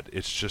bad.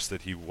 It's just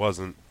that he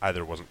wasn't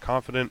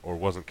confident or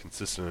wasn't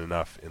consistent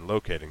enough in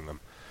locating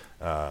them.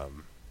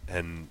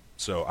 And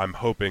so I'm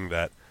hoping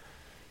that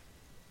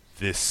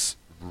this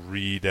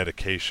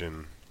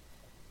rededication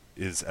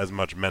is as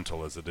much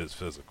mental as it is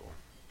physical.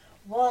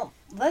 Well,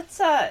 let's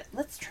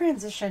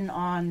transition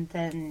on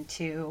then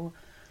to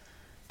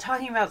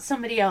talking about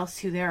somebody else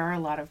who there are a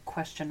lot of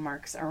question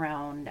marks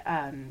around.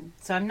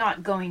 So I'm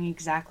not going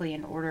exactly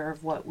in order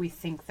of what we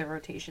think the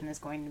rotation is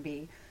going to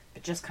be.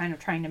 but just kind of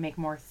trying to make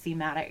more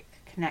thematic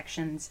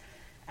connections.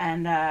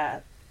 And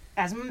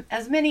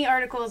as many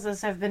articles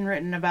as have been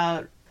written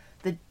about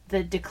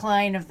the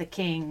decline of the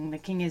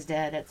king is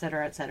dead,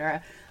 etc.,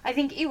 etc., I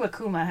think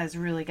Iwakuma has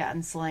really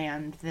gotten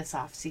slammed this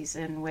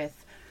offseason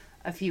with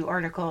a few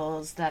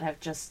articles that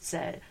have just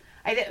said...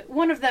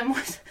 one of them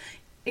was,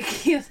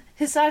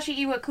 Hisashi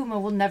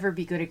Iwakuma will never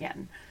be good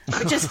again.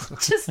 Which is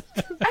just...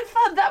 I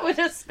thought that was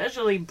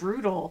especially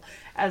brutal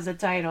as a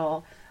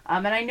title.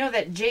 And I know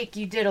that, Jake,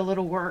 you did a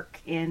little work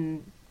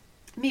in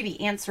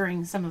maybe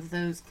answering some of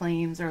those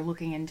claims or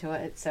looking into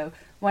it. So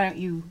why don't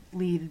you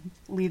lead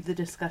the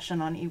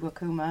discussion on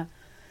Iwakuma?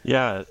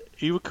 Yeah,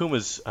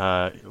 Iwakuma's,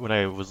 when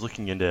I was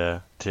looking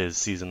into his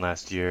season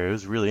last year, it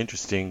was really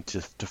interesting to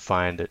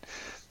find that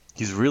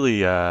he's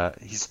really,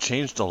 he's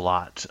changed a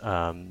lot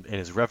in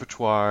his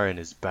repertoire and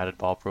his batted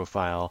ball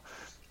profile.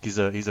 He's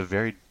a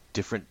very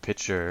different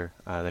pitcher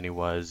than he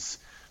was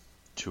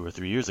 2 or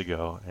 3 years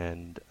ago.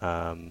 And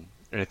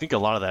I think a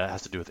lot of that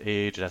has to do with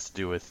age. It has to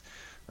do with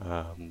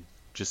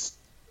just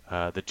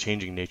the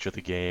changing nature of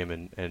the game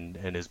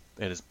and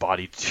his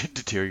body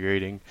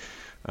deteriorating,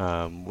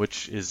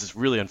 which is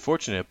really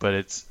unfortunate. But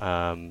it's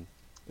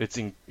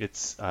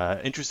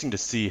interesting to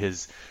see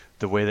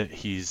the way that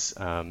he's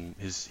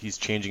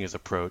changing his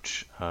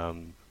approach,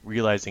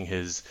 realizing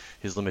his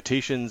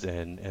limitations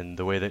and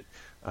the way that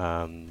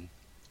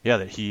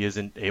that he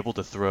isn't able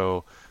to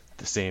throw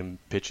the same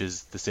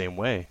pitches the same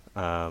way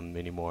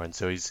anymore, and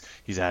so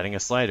he's adding a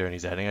slider and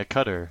he's adding a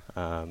cutter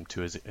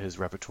to his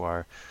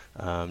repertoire,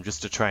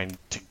 just to try and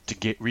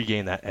to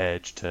regain that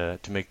edge, to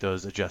make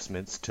those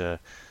adjustments to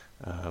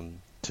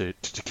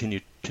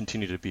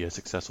continue to be a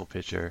successful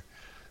pitcher.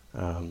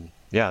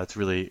 It's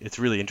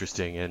really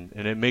interesting, and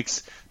it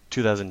makes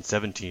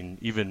 2017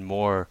 even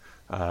more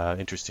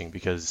interesting,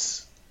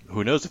 because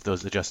who knows if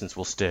those adjustments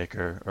will stick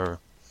or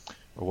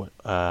what,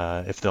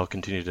 if they'll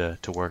continue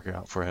to work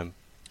out for him.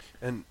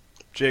 And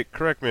Jake,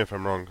 correct me if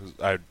I'm wrong, because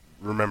I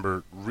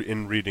remember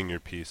in reading your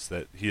piece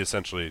that he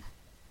essentially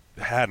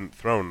hadn't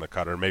thrown the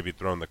cutter, maybe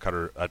thrown the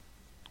cutter a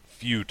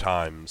few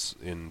times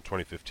in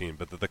 2015,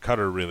 but that the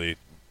cutter really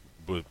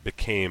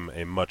became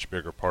a much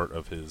bigger part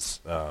of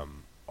his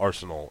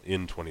arsenal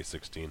in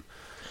 2016.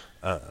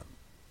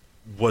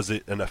 Was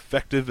it an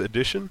effective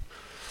addition?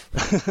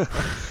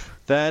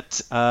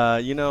 That's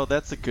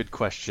a good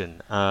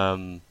question.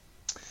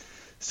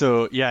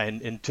 So yeah,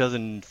 in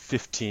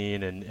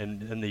 2015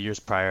 and the years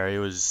prior, it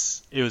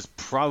was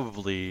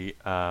probably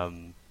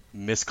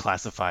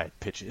misclassified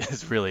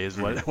pitches. Really, is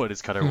what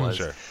his cutter was.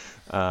 Sure.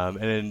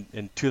 And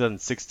in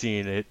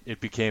 2016,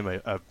 it became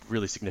a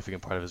really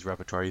significant part of his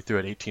repertoire. He threw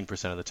it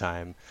 18% of the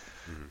time,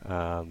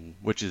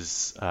 which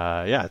is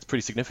it's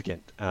pretty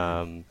significant.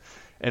 And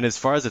as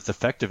far as its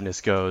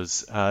effectiveness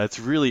goes,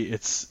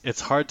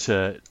 it's hard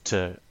to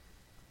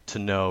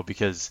know,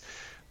 because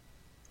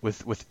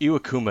with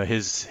Iwakuma,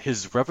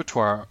 his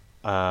repertoire,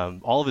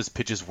 all of his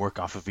pitches work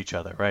off of each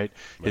other, right?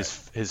 His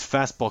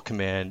fastball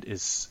command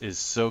is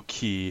so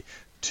key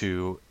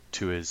to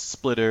his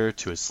splitter,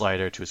 to his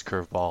slider, to his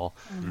curveball.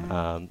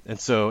 And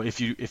so if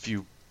you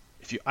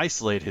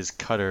isolate his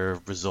cutter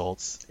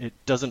results, it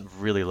doesn't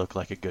really look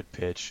like a good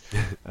pitch.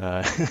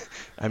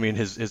 I mean,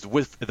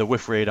 the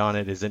whiff rate on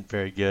it isn't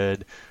very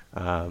good,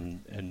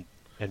 and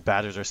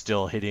batters are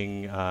still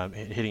hitting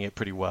it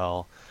pretty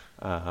well.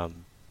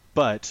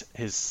 But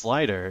his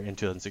slider in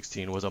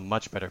 2016 was a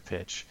much better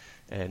pitch,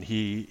 and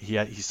he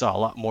saw a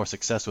lot more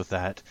success with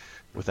that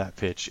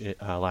pitch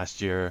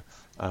last year.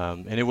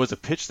 And it was a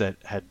pitch that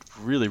had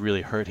really,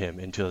 really hurt him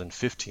in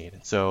 2015.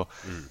 And so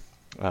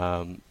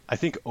I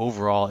think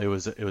overall it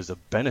was a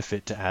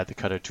benefit to add the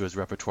cutter to his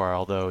repertoire,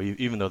 although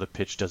even though the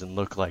pitch doesn't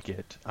look like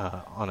it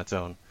on its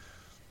own.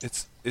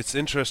 It's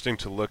interesting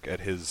to look at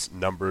his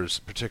numbers,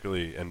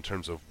 particularly in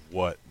terms of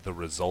what the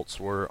results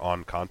were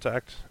on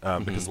contact,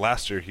 because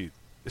last year he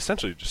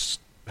essentially just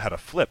had a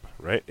flip,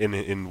 right,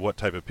 in what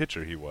type of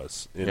pitcher he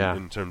was,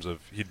 in terms of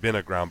he'd been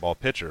a ground ball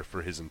pitcher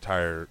for his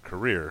entire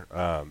career,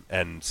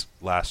 and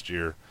last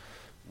year,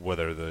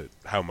 whether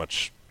how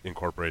much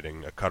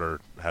incorporating a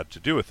cutter had to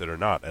do with it or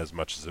not, as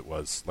much as it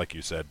was, like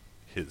you said,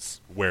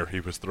 where he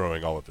was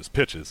throwing all of his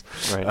pitches,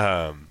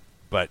 right.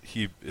 But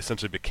he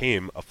essentially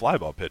became a fly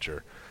ball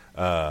pitcher,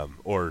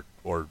 or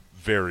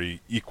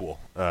very equal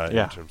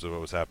in terms of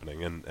what was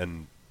happening,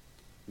 and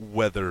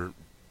whether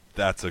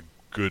that's a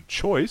good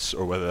choice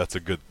or whether that's a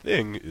good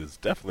thing is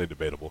definitely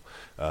debatable.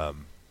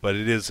 But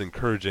it is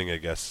encouraging, I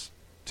guess,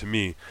 to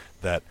me,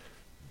 that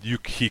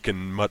he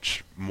can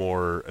much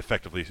more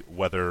effectively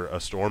weather a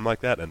storm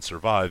like that and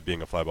survive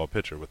being a fly ball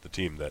pitcher with the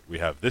team that we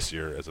have this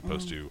year, as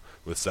opposed to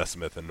with Seth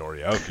Smith and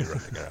Nori Aoki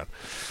running around.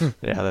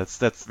 Yeah,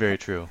 that's very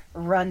true.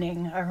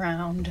 Running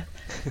around.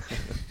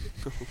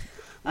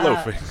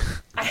 Loafing.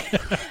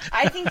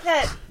 I think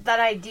that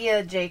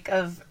idea, Jake,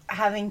 of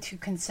having to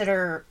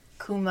consider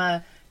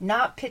Kuma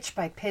not pitch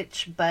by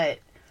pitch, but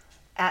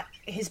at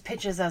his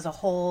pitches as a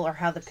whole, or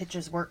how the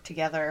pitches work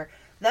together,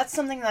 that's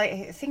something that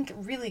I think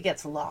really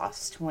gets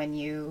lost when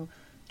you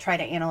try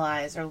to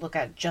analyze or look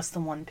at just the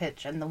one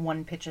pitch and the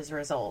one pitch's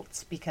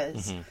results,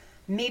 because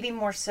maybe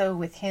more so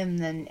with him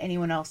than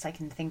anyone else I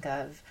can think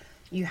of,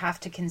 you have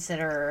to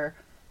consider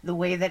the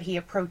way that he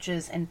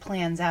approaches and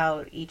plans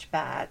out each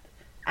at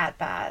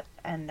bat,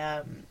 and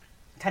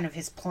kind of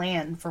his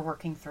plan for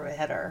working through a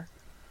hitter.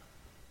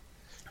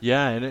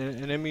 Yeah,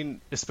 and I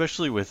mean,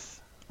 especially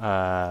with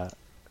a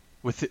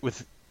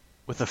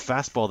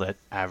fastball that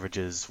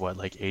averages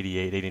like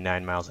 88,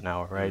 89 miles an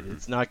hour, right?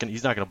 He's not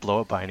gonna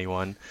blow up by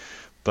anyone,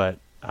 but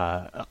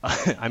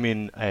I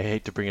mean, I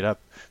hate to bring it up,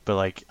 but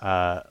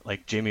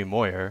like Jamie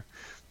Moyer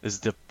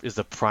is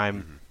the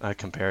prime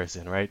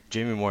comparison, right?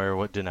 Jamie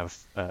Moyer didn't have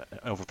an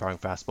overpowering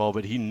fastball,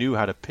 but he knew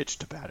how to pitch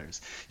to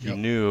batters. He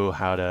knew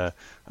how to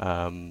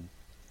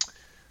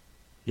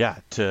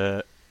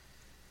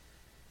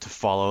to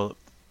follow,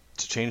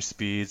 to change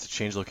speeds, to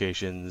change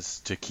locations,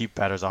 to keep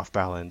batters off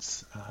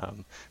balance.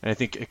 And I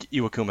think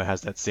Iwakuma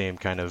has that same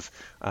kind of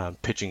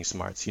pitching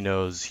smarts. He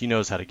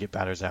knows how to get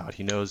batters out.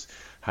 He knows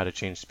how to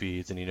change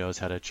speeds, and he knows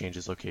how to change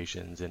his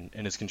locations. And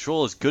his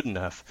control is good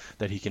enough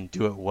that he can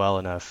do it well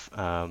enough,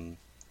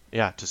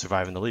 to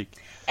survive in the league.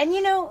 And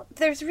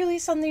there's really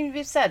something to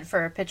be said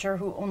for a pitcher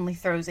who only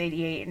throws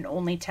 88 and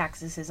only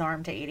taxes his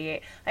arm to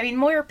 88. I mean,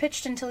 Moyer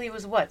pitched until he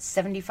was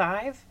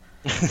 75?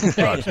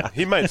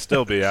 He might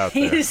still be out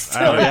there. He's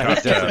still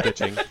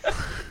pitching.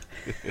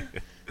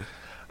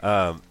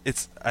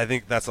 I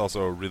think that's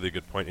also a really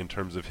good point in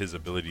terms of his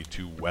ability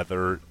to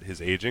weather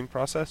his aging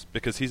process,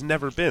 because he's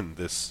never been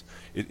this.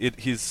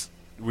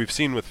 We've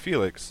seen with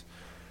Felix.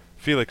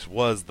 Felix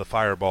was the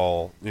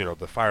fireball,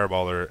 the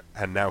fireballer,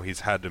 and now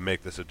he's had to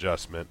make this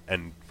adjustment.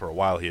 And for a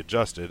while he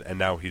adjusted, and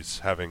now he's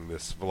having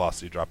this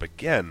velocity drop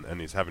again, and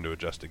he's having to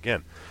adjust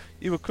again.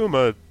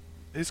 Iwakuma,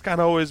 he's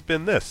kind of always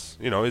been this.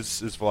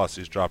 His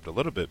velocity's dropped a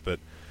little bit, but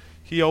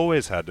he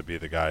always had to be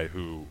the guy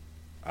who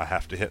I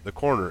have to hit the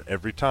corner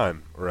every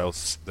time, or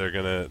else they're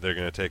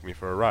gonna take me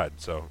for a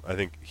ride. So I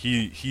think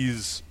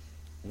he's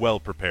well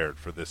prepared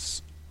for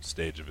this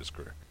stage of his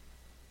career.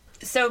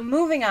 So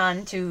moving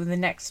on to the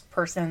next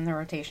person in the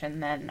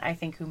rotation, then, I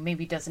think, who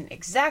maybe doesn't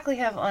exactly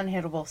have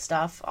unhittable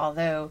stuff,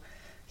 although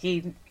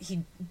he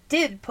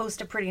did post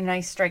a pretty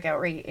nice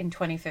strikeout rate in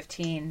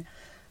 2015.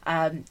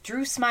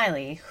 Drew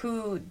Smyly,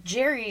 who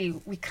Jerry,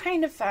 we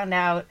kind of found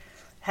out,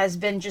 has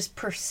been just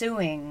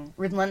pursuing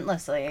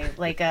relentlessly,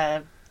 like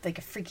a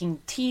freaking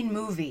teen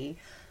movie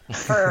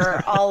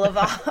for all of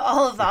the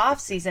off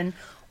season.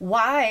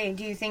 Why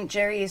do you think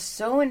Jerry is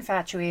so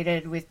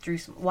infatuated with Drew?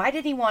 Why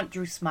did he want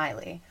Drew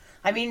Smyly?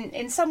 I mean,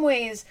 in some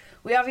ways,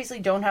 we obviously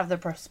don't have the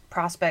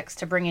prospects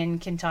to bring in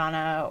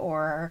Quintana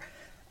or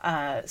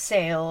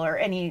Sale or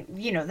any,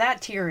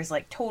 that tier is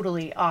like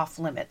totally off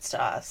limits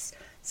to us.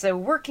 So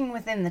working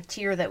within the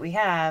tier that we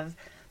have,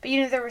 but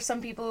there were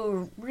some people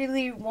who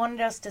really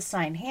wanted us to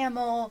sign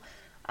Hamill,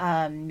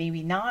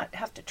 maybe not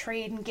have to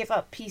trade and give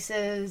up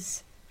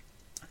pieces.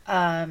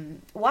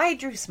 Why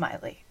Drew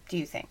Smyly, do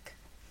you think?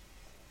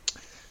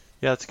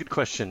 Yeah, that's a good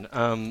question.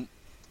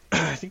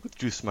 I think with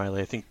Drew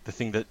Smyly, I think the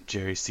thing that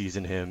Jerry sees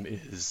in him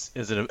is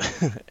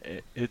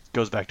it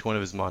goes back to one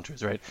of his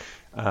mantras, right?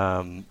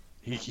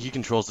 He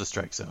controls the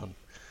strike zone.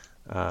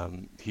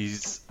 He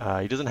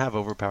doesn't have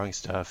overpowering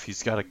stuff.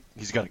 He's got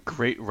a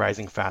great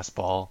rising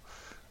fastball,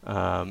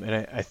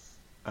 and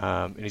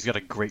he's got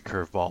a great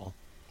curveball.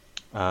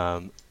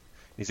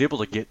 He's able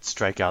to get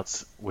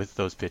strikeouts with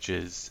those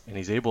pitches, and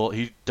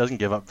he doesn't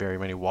give up very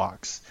many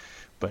walks.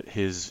 But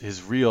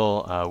his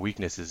real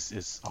weakness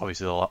is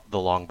obviously the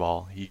long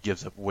ball. He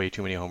gives up way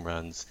too many home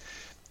runs,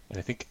 and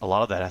I think a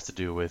lot of that has to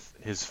do with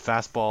his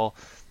fastball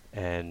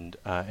and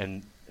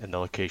the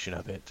location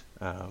of it.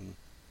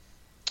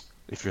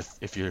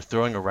 If you're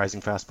throwing a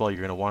rising fastball, you're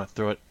going to want to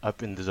throw it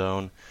up in the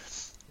zone,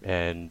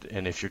 and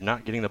if you're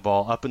not getting the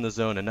ball up in the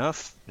zone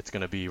enough, it's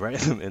going to be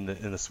right in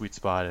the sweet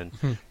spot, and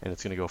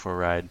it's going to go for a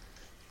ride.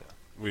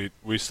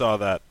 We saw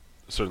that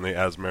certainly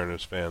as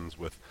Mariners fans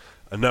with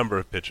a number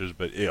of pitchers,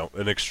 but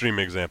an extreme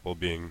example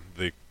being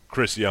the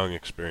Chris Young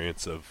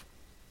experience of,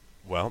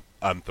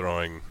 I'm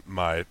throwing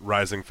my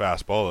rising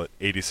fastball at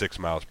 86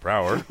 miles per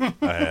hour,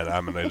 and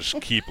I'm going to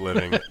just keep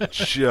living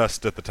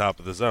just at the top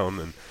of the zone,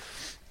 and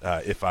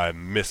if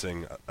I'm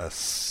missing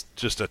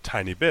just a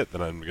tiny bit,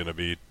 then I'm going to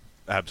be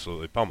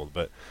absolutely pummeled.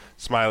 But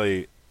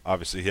Smyly,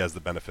 obviously, he has the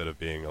benefit of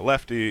being a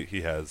lefty. He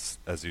has,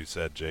 as you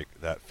said, Jake,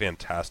 that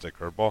fantastic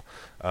curveball,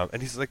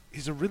 and he's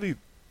a really,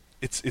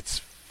 it's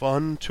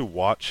fun to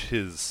watch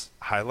his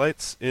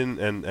highlights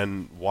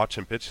and watch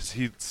him pitch.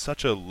 He's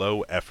such a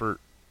low effort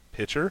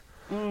pitcher,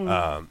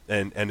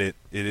 and it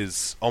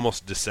is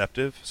almost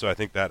deceptive. So I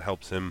think that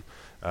helps him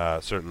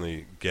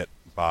certainly get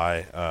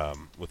by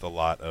with a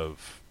lot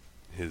of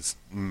his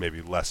maybe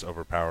less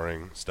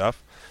overpowering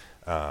stuff.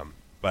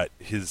 But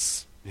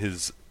his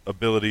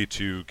ability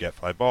to get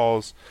fly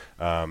balls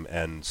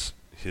and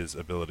his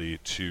ability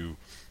to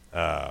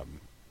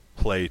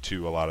play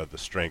to a lot of the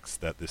strengths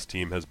that this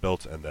team has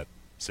built and that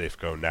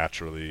Safeco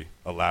naturally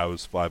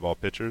allows fly ball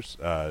pitchers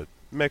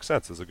makes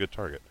sense as a good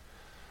target.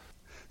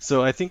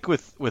 So I think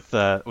with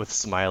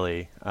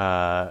Smyly,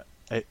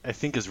 I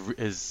think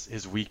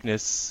his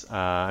weakness.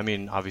 I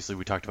mean, obviously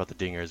we talked about the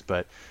dingers,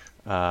 but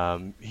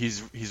he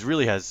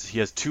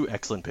has two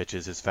excellent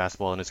pitches, his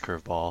fastball and his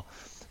curveball,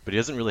 but he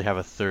doesn't really have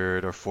a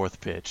third or fourth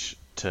pitch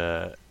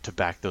to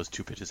back those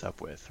two pitches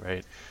up with,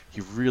 right?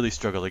 He really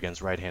struggled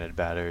against right-handed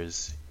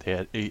batters. They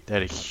had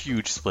a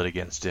huge split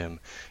against him,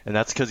 and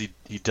that's because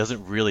he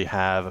doesn't really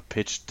have a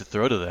pitch to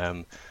throw to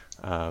them.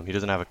 He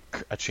doesn't have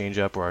a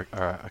changeup or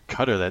a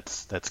cutter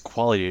that's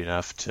quality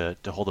enough to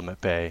hold them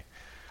at bay,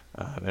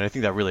 and I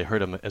think that really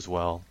hurt him as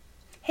well.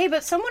 Hey,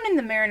 but someone in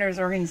the Mariners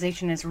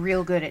organization is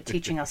real good at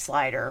teaching a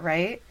slider,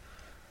 right?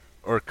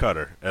 Or a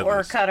cutter. Or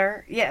a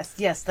cutter. Yes.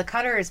 The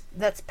cutter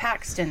that's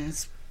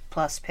Paxton's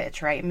plus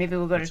pitch, right? Maybe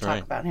we'll go to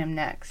talk about him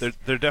next.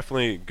 They're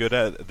definitely good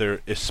at it. They're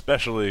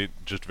especially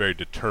just very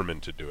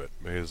determined to do it,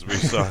 because we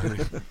saw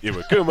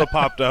Iwakuma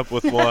popped up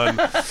with one.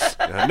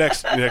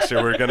 Next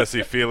year we're going to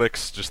see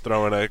Felix just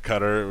throwing a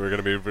cutter. We're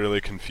going to be really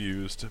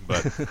confused,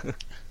 but yeah.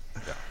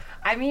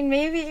 I mean,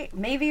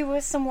 maybe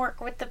with some work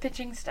with the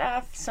pitching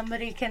staff,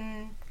 somebody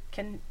can.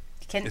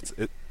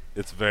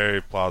 It's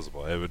very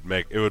plausible. It would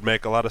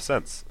make a lot of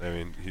sense. I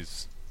mean, he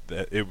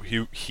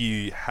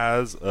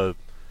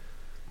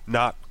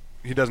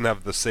doesn't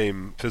have the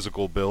same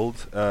physical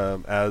build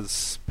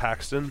as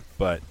Paxton,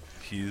 but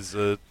he's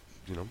a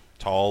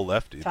tall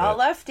lefty.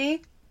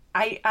 Lefty.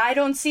 I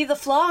don't see the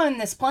flaw in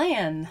this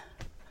plan.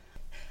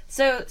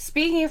 So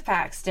speaking of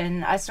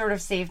Paxton, I sort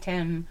of saved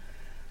him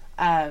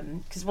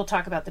because we'll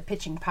talk about the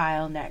pitching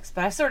pile next.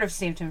 But I sort of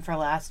saved him for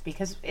last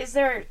because is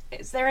there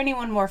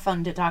anyone more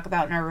fun to talk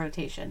about in our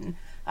rotation?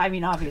 I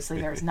mean,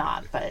 obviously there's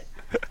not, but.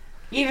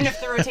 Even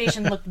if the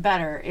rotation looked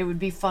better, it would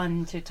be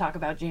fun to talk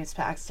about James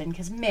Paxton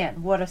because,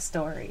 man, what a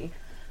story.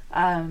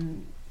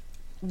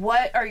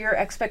 What are your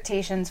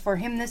expectations for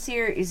him this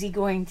year? Is he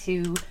going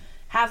to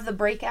have the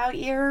breakout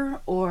year,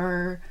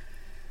 or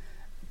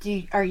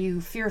are you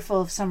fearful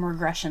of some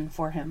regression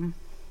for him?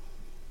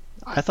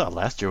 I thought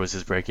last year was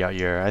his breakout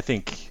year. I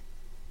think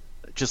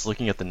just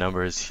looking at the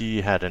numbers,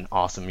 he had an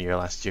awesome year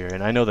last year.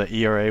 And I know the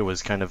ERA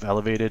was kind of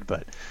elevated,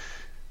 but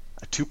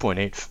a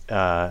 2.8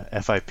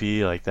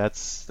 FIP, like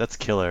that's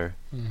killer.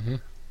 Mm-hmm.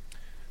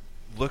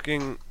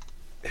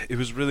 It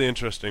was really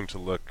interesting to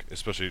look,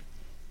 especially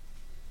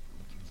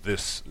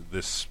this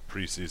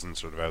preseason,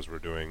 sort of as we're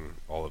doing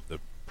all of the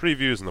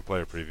previews and the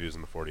player previews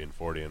and the 40 and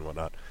 40 and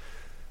whatnot,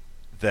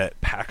 that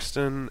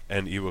Paxton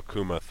and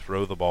Iwakuma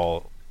throw the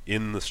ball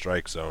in the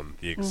strike zone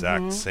the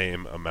exact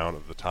same amount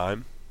of the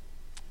time,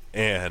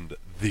 and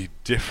the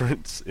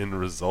difference in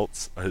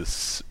results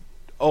is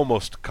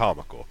almost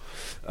comical,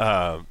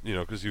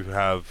 because you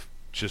have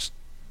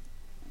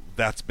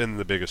that's been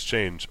the biggest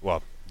change.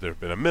 Well, there have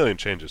been a million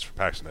changes for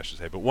Paxton, I should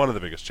say, but one of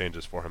the biggest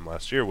changes for him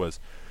last year was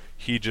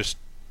he just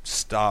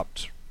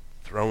stopped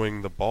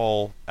throwing the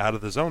ball out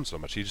of the zone so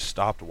much. He just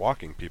stopped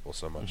walking people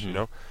so much,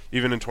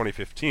 even in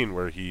 2015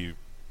 where he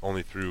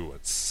only threw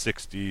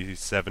 60,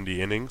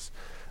 70 innings.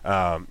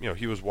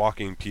 He was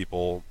walking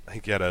people. I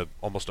think he had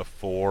almost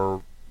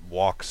 4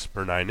 walks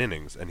per 9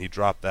 innings, and he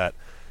dropped that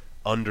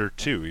under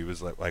 2. He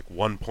was like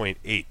 1.8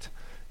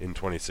 in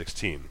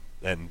 2016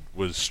 and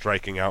was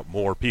striking out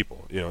more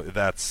people.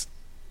 That's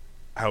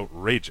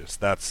outrageous.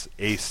 That's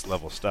ace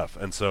level stuff.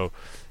 And so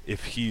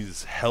if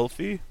he's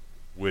healthy,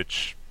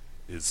 which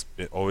is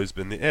always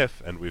been the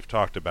if, and we've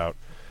talked about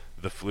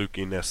the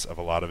flukiness of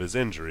a lot of his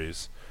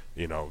injuries,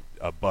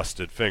 a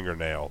busted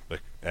fingernail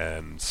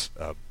and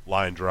a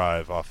line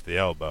drive off the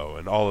elbow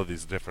and all of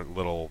these different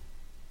little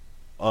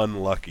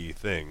unlucky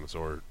things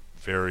or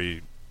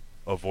very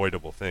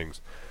avoidable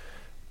things.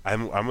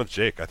 I'm with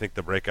Jake. I think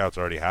the breakout's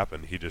already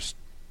happened. He just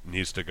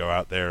needs to go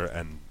out there,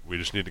 and we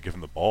just need to give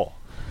him the ball.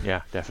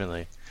 Yeah,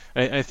 definitely.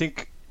 I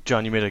think,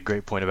 John, you made a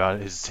great point about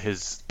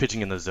his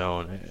pitching in the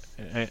zone.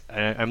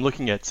 I'm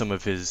looking at some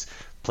of his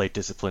plate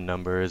discipline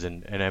numbers,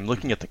 and I'm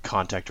looking at the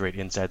contact rate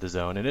inside the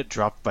zone, and it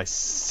dropped by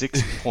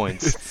 6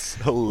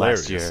 points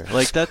last year.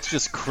 Like, that's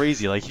just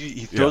crazy. Like,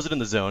 he throws it in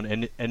the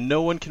zone, and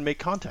no one can make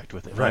contact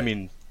with it. Right. I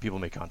mean, people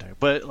make contact,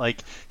 but like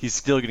he's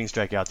still getting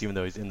strikeouts even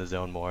though he's in the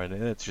zone more, and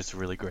it's just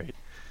really great.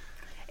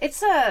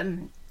 It's a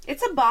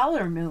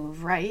baller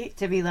move, right?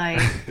 To be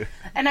like,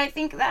 and I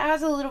think that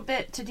has a little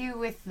bit to do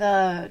with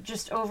the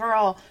just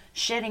overall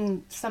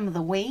shedding some of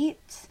the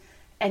weight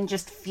and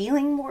just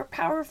feeling more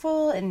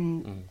powerful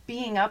and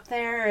being up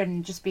there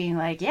and just being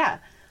like, yeah,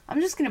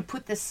 I'm just gonna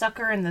put this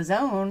sucker in the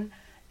zone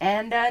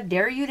and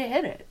dare you to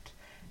hit it.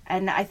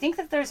 And I think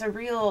that there's a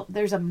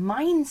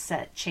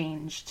mindset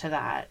change to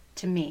that,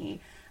 to me.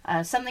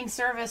 Something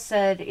Service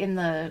said in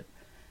the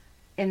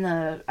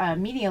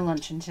media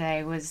luncheon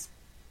today was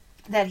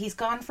that he's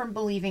gone from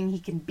believing he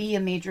can be a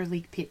major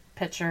league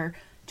pitcher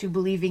to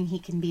believing he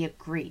can be a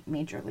great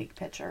major league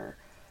pitcher,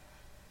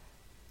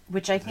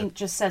 which I think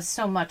just says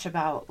so much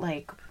about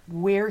like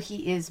where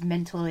he is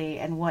mentally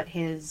and what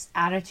his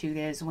attitude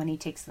is when he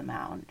takes the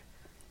mound.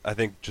 I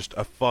think just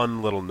a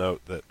fun little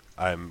note that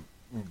I'm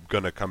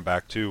going to come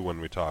back to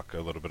when we talk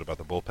a little bit about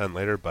the bullpen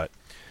later, but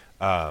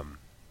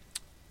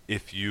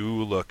if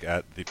you look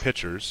at the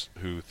pitchers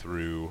who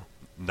threw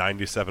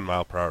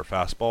 97-mile-per-hour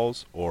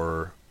fastballs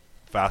or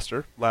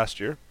faster last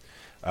year.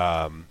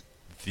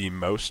 The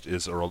most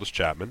is Aroldis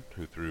Chapman,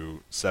 who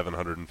threw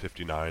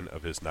 759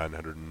 of his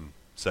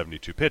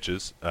 972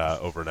 pitches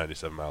over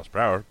 97 miles per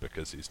hour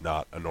because he's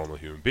not a normal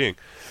human being.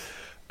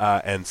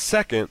 And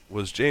second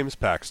was James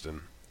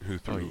Paxton, who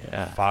threw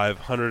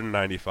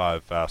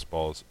 595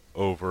 fastballs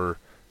over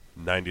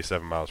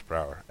 97 miles per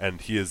hour.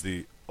 And he is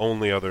the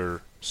only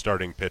other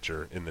starting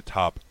pitcher in the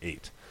top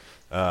 8.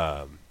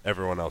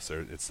 Everyone else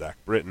there, it's Zach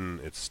Britton,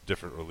 it's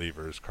different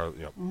relievers.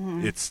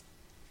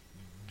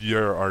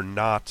 There are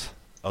not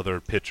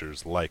other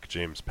pitchers like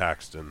James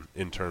Paxton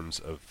in terms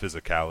of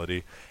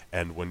physicality,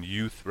 and when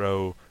you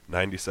throw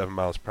 97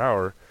 miles per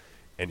hour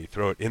and you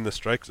throw it in the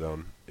strike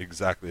zone,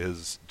 exactly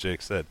as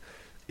Jake said,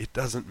 it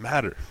doesn't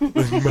matter.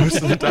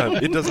 Most of the time,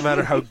 it doesn't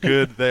matter how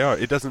good they are.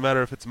 It doesn't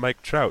matter if it's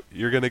Mike Trout.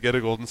 You're going to get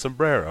a golden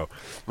sombrero.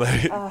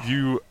 When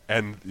you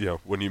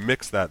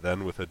mix that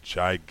then with a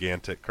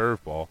gigantic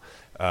curveball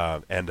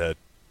and a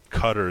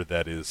cutter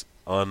that is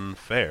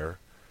unfair,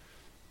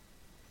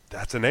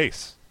 that's an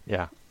ace.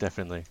 Yeah,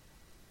 definitely.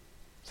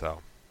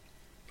 So,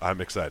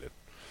 I'm excited.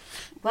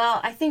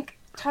 Well, I think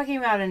talking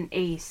about an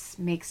ace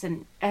makes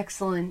an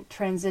excellent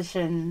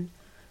transition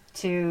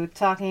to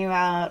talking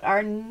about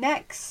our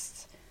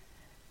next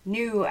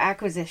new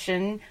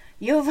acquisition,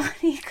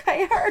 Giovanni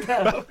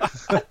Gallardo.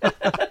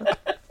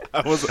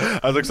 I was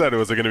excited.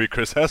 Was it going to be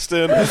Chris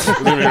Heston? Was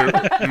it going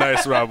to be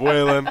nice Rob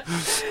Whalen?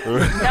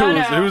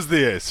 Who's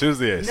the ace? Who's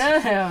the ace?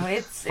 No,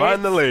 it's...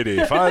 Find the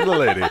lady. Find the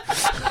lady.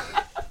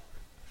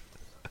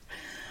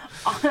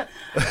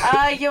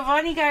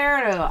 Giovanni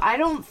Gallardo. I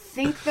don't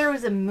think there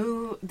was a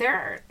move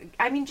there.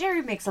 I mean,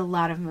 Jerry makes a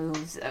lot of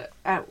moves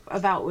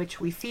about which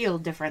we feel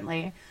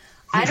differently.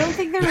 I don't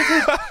think there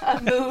was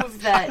a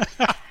move that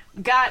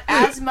got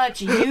as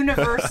much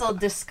universal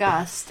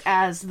disgust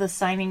as the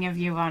signing of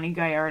Giovanni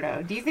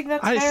Gallardo. Do you think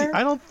that's fair?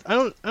 I don't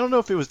know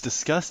if it was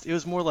disgust. It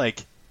was more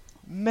like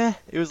meh.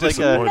 It was like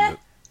a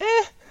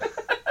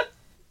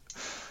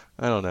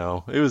I don't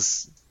know. It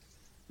was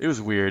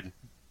weird,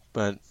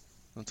 but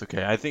that's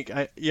okay. I think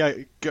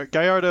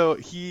Gallardo,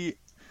 he's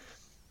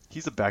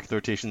a back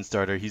rotation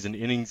starter. He's an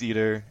innings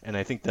eater, and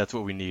I think that's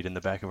what we need in the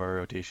back of our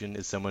rotation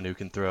is someone who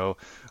can throw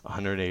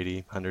 180,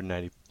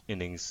 190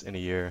 innings in a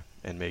year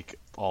and make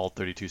all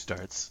 32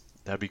 starts.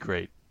 That'd be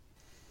great.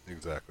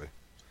 Exactly.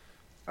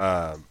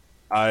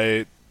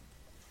 I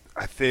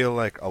feel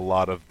like a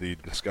lot of the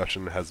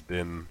discussion has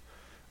been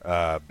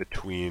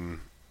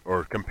between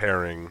or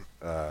comparing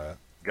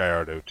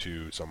Gallardo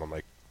to someone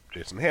like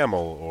Jason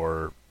Hamill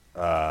or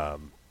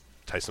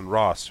Tyson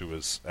Ross, who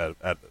was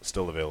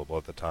still available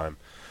at the time.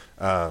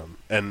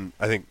 And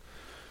I think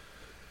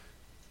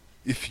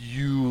if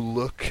you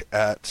look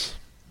at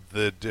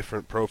the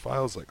different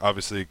profiles, like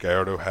obviously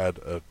Gallardo had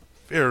a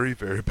very,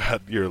 very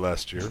bad year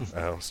last year.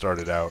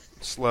 Started out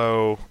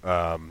slow,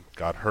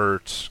 got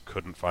hurt,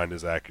 couldn't find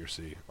his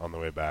accuracy on the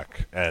way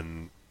back,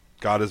 and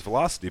got his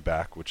velocity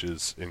back, which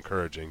is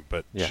encouraging,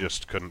 but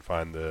just couldn't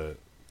find the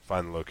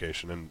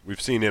location. And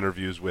we've seen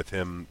interviews with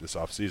him this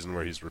offseason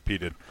where he's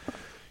repeated,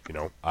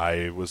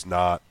 I was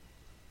not,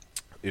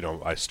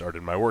 I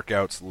started my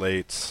workouts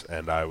late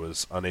and I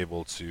was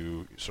unable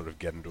to sort of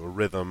get into a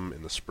rhythm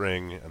in the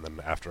spring, and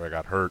then after I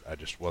got hurt, I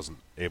just wasn't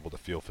able to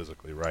feel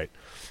physically right.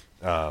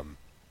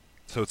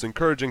 So it's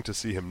encouraging to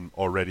see him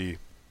already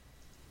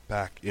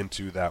back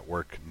into that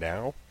work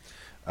now.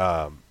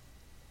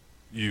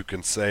 You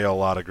can say a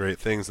lot of great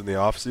things in the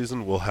off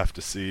season. We'll have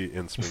to see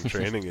in spring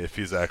training if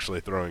he's actually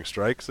throwing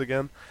strikes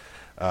again.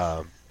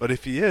 But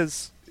if he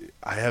is,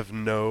 I have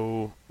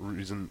no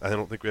reason. I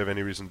don't think we have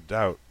any reason to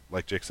doubt,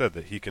 like Jake said,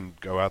 that he can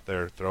go out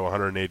there, throw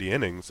 180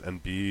 innings,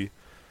 and be,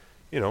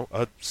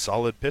 a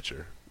solid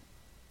pitcher.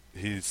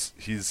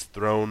 He's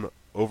thrown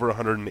over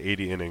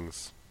 180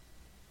 innings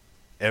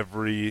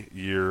every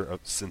year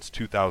since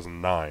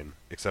 2009,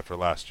 except for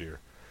last year,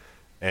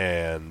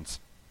 and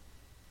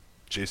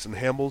Jason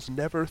Hamill's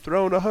never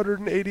thrown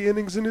 180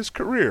 innings in his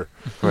career.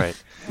 Right.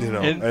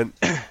 And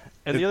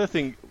the other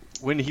thing,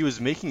 when he was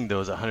making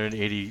those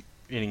 180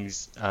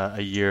 innings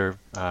a year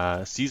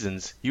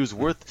seasons, he was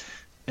worth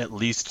at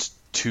least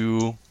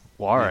 2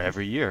 WAR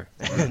every year,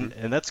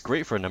 and that's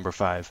great for a number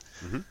 5.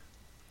 Mm-hmm.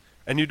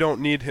 And you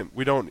don't need him.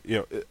 We don't.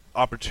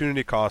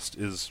 Opportunity cost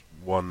is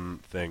one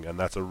thing, and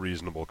that's a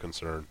reasonable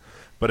concern.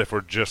 But if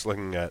we're just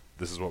looking at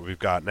this is what we've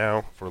got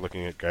now, if we're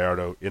looking at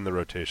Gallardo in the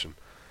rotation,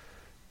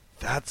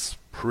 that's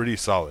pretty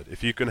solid.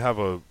 If you can have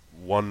a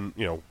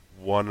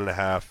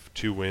 1.5,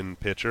 2 win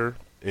pitcher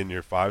in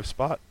your 5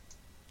 spot,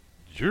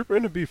 you're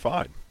going to be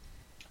fine.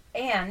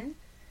 And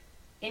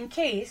in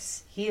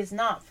case he is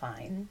not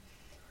fine,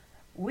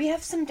 we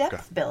have some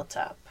depth built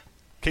up.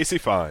 Casey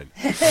Fine.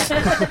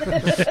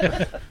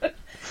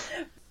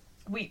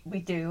 We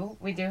do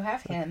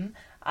have him.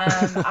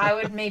 I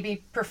would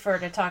maybe prefer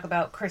to talk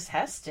about Chris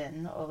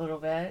Heston a little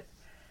bit,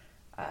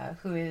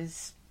 who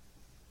is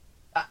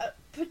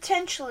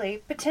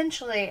potentially,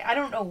 I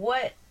don't know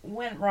what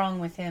went wrong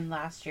with him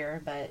last year,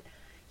 but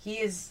he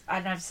is,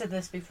 and I've said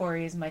this before,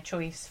 he is my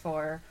choice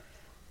for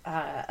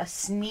a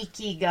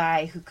sneaky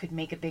guy who could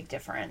make a big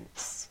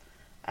difference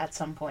at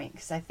some point,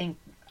 because I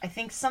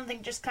think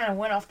something just kind of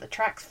went off the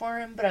tracks for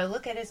him. But I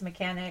look at his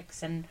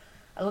mechanics and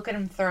I look at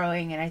him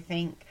throwing, and I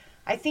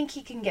think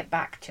he can get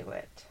back to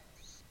it.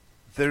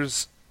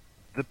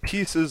 The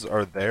pieces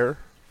are there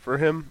for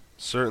him,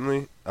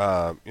 certainly.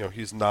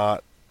 He's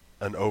not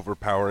an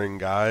overpowering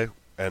guy,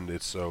 and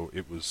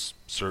it was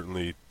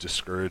certainly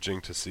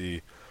discouraging to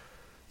see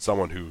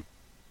someone who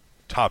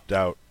topped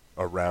out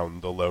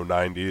around the low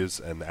 90s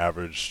and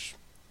averaged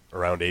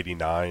around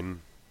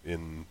 89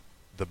 in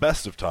the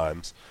best of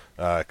times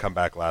come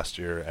back last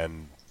year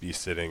and be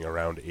sitting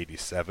around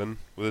 87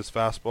 with his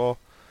fastball.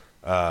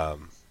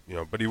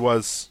 But he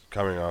was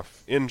coming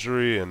off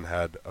injury and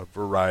had a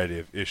variety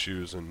of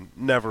issues and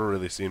never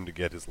really seemed to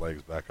get his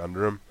legs back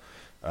under him.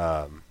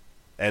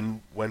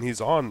 And when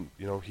he's on,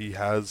 he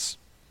has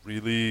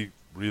really,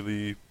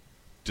 really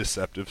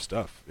deceptive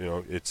stuff.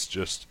 It's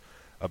just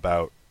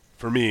about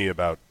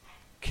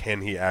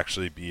can he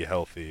actually be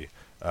healthy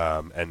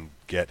and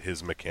get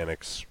his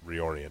mechanics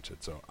reoriented.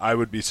 So I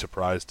would be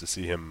surprised to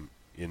see him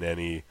in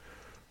any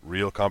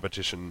real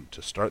competition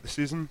to start the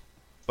season.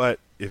 But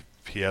if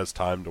he has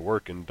time to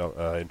work in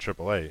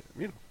AAA,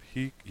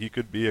 he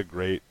could be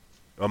a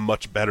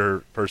much better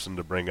person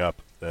to bring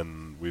up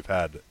than we've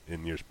had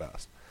in years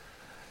past.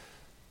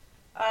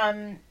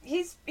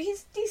 He's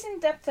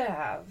decent depth to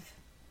have.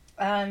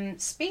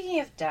 Speaking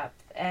of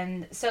depth,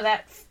 and so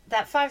that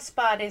 5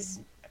 spot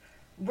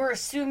we're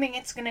assuming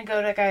it's going to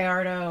go to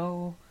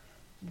Gallardo.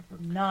 We're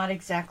not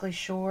exactly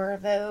sure,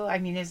 though. I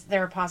mean, is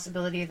there a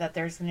possibility that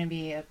there's going to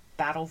be a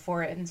battle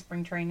for it in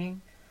spring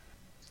training?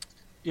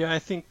 Yeah, I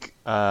think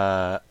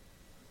Gallardo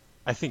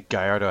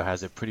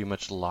has it pretty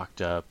much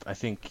locked up. I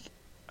think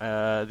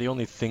the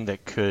only thing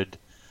that could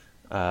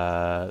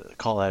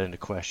call that into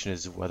question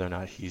is whether or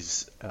not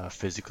he's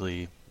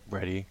physically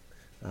ready.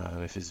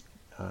 If his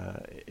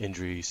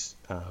injuries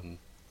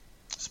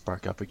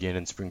spark up again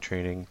in spring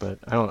training, but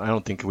I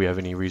don't think we have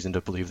any reason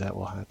to believe that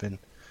will happen.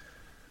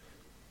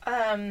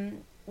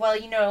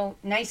 Well,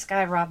 nice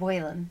guy Rob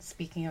Whalen,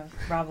 speaking of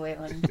Rob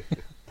Whalen,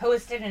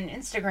 posted an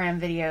Instagram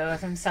video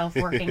of himself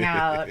working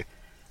out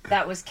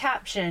that was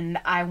captioned,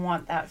 "I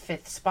want that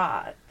 5th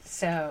spot."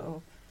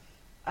 So,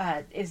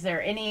 is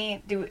there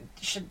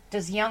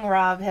does young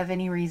Rob have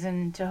any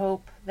reason to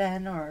hope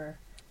then, or?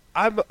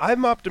 I'm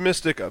more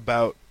optimistic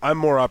about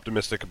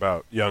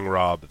young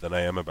Rob than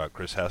I am about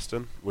Chris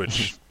Heston,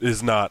 which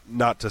is not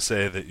to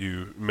say that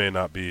you may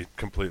not be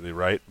completely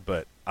right,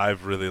 but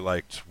I've really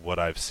liked what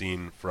I've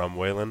seen from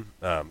Whalen.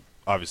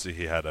 Obviously,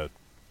 he had a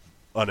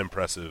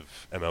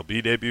unimpressive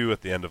MLB debut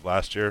at the end of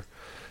last year.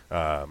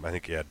 I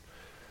think he had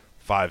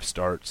 5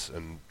 starts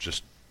and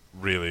just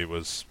really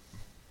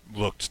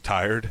looked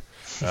tired.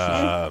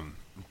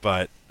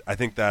 But I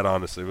think that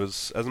honestly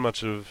was as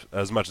much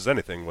as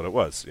anything what it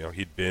was.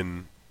 He'd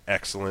been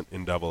excellent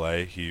in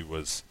AA. He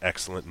was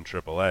excellent in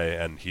AAA,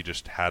 and he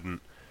just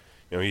hadn't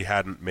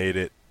made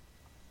it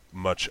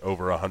much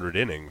over 100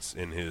 innings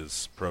in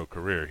his pro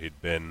career.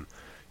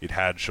 He'd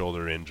had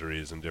shoulder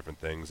injuries and different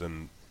things,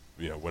 and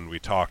when we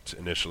talked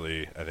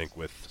initially, I think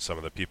with some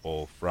of the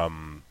people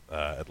from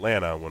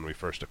Atlanta when we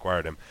first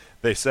acquired him,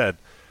 they said,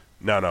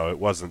 no, it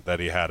wasn't that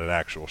he had an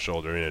actual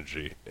shoulder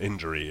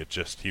injury. It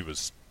just he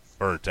was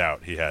burnt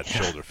out. He had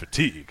shoulder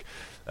fatigue,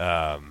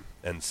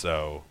 and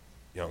so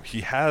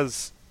he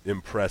has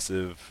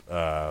impressive,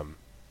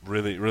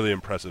 really, really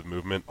impressive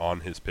movement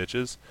on his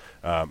pitches.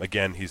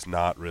 Again, he's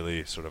not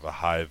really sort of a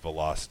high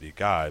velocity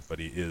guy, but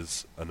he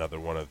is another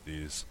one of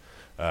these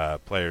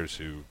players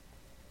who,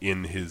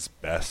 in his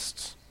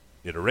best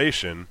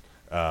iteration,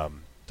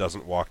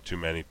 doesn't walk too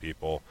many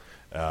people,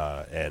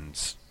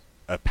 and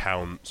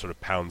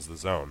pounds the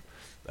zone,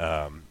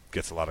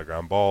 gets a lot of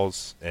ground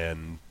balls,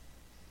 and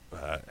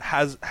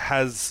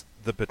has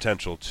the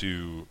potential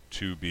to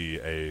be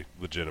a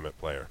legitimate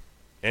player.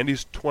 And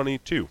he's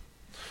 22.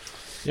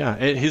 Yeah,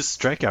 his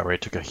strikeout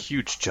rate took a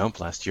huge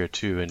jump last year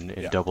too in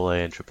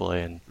AA and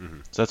AAA, and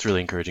so that's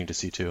really encouraging to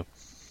see too.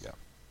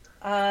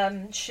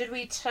 Should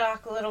we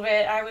talk a little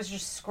bit? I was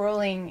just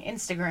scrolling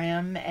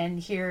Instagram, and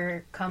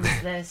here comes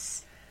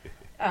this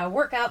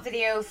workout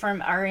video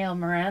from Ariel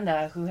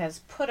Miranda, who has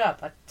put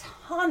up a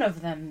ton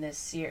of them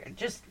this year.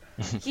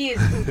 He is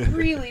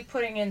really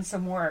putting in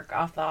some work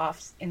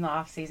in the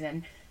off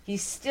season. He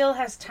still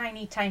has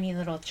tiny, tiny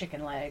little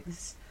chicken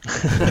legs.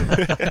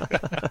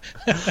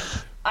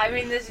 I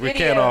mean, this video... We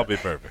can't all be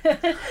perfect.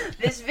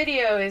 This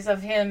video is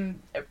of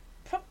him...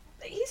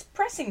 He's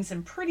pressing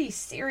some pretty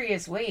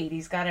serious weight.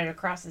 He's got it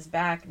across his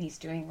back, and he's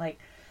doing,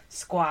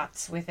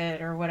 squats with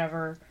it or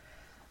whatever.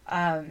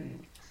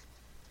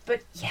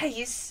 But, yeah,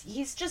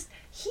 he's just...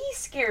 He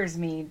scares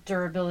me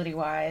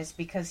durability-wise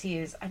because he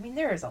is... I mean,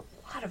 there is a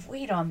lot of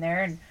weight on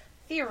there, and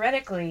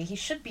theoretically, he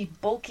should be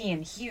bulky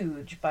and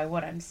huge by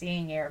what I'm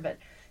seeing here, but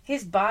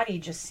his body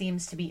just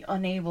seems to be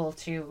unable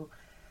to...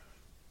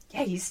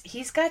 Yeah,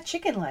 he's got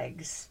chicken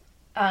legs.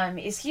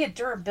 Is he a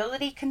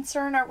durability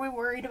concern? Are we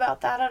worried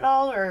about that at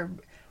all? Or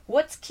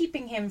what's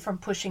keeping him from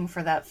pushing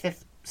for that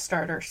 5th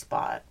starter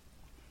spot?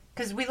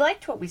 Because we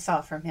liked what we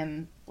saw from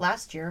him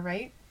last year,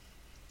 right?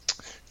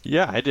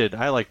 Yeah, I did.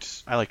 I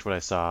liked what I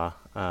saw.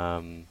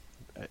 I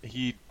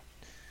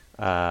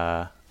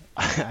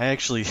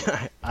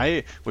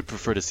would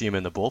prefer to see him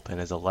in the bullpen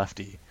as a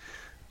lefty.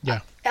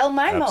 Yeah. El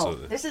Mimo.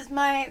 Absolutely. This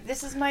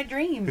is my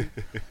dream.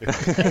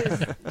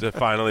 To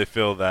finally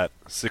fill that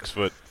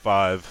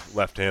 6'5"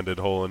 left-handed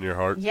hole in your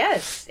heart.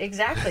 Yes,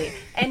 exactly.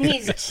 And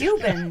he's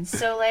Cuban,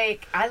 so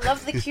like I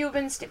love the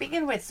Cubans to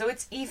begin with, so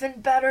it's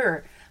even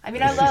better. I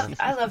mean,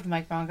 I loved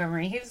Mike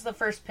Montgomery. He was the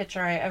first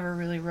pitcher I ever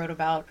really wrote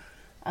about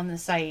on the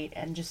site,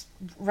 and just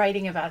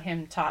writing about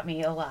him taught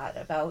me a lot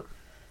about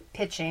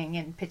pitching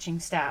and pitching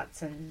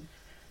stats and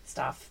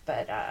stuff.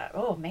 But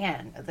oh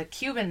man, the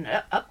Cuban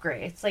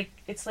upgrade.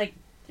 It's like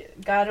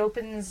God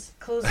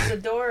closes a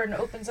door and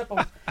opens up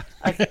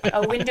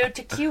a window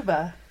to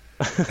Cuba.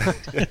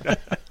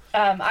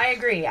 I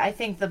agree. I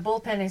think the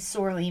bullpen is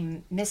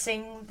sorely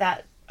missing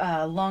that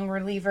long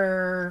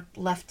reliever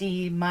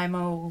lefty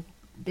Mimo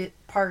bit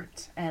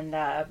part, and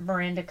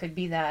Miranda could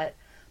be that.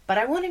 But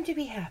I want him to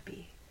be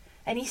happy,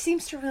 and he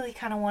seems to really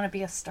kind of want to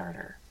be a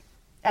starter,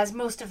 as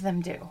most of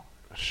them do.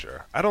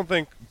 Sure. I don't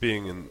think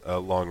being in a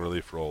long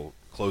relief role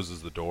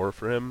closes the door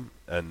for him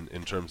and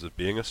in terms of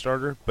being a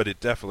starter, but it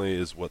definitely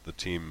is what the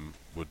team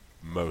would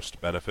most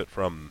benefit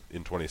from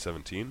in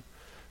 2017.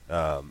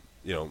 A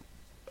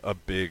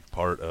big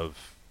part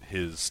of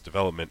his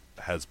development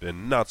has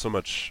been not so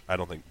much, I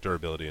don't think,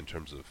 durability in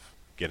terms of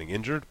getting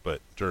injured,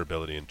 but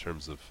durability in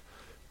terms of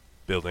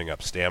building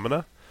up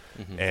stamina.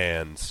 Mm-hmm.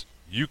 And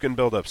you can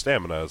build up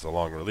stamina as a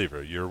long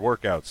reliever. Your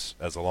workouts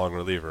as a long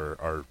reliever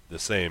are the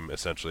same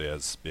essentially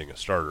as being a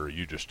starter.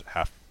 You just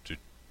have to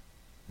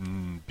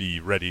be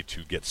ready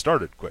to get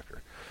started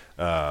quicker.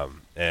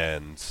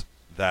 And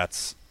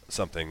that's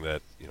something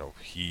that,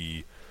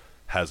 he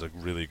has a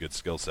really good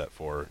skill set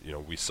for.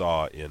 We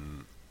saw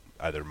in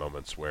either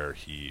moments where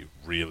he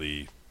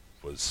really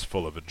was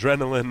full of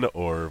adrenaline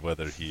or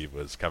whether he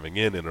was coming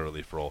in a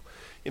relief role.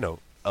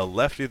 A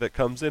lefty that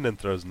comes in and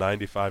throws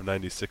 95,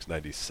 96,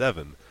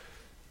 97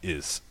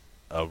 is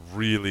a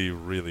really,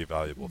 really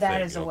valuable thing.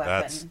 That is a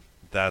weapon.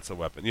 That's a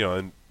weapon.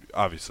 And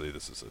obviously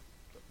this is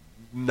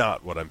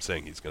not what I'm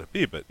saying he's going to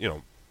be, but,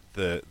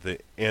 the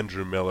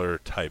Andrew Miller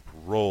type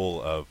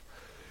role of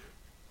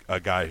a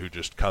guy who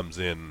just comes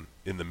in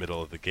the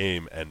middle of the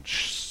game and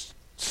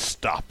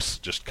stops,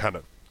 just kind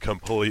of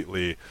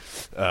completely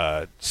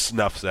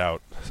snuffs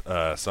out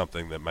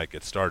something that might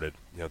get started.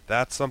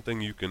 That's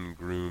something you can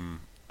groom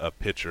a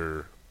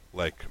pitcher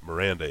like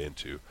Miranda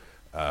into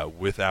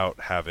without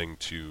having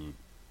to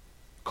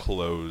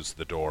close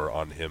the door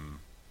on him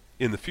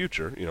in the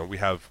future. We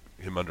have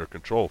him under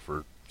control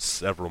for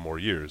several more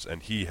years,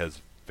 and he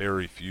has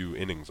very few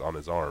innings on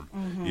his arm,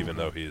 even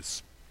though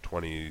he's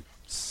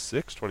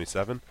 26,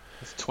 27.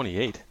 He's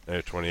 28.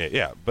 28,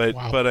 yeah. But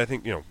Wow. but I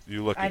think you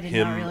look at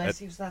him. Not realize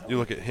he was that You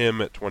old. look at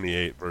him at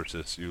 28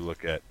 versus you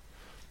look at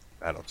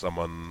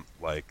someone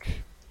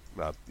like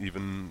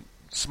even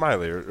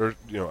Smiley or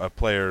a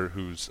player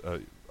who's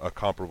a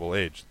comparable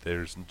age.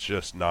 There's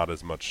just not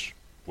as much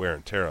wear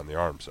and tear on the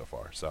arm so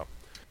far. So.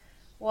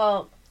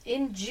 Well,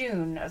 in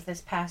June of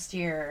this past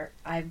year,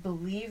 I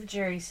believe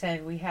Jerry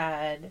said we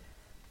had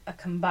a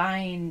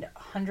combined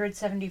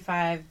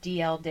 175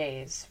 DL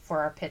days for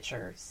our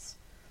pitchers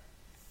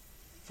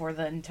for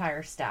the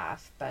entire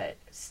staff, but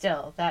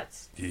still,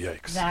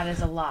 Yikes. that is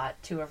a lot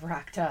to have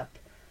racked up.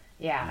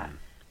 Yeah.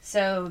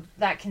 So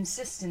that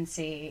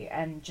consistency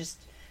and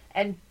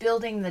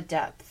building the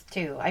depth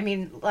too. I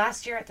mean,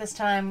 last year at this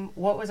time,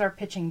 what was our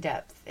pitching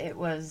depth? It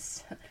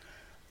was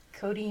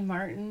Cody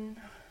Martin.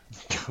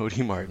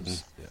 Yeah.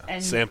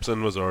 And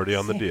Sampson was already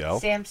on the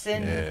DL.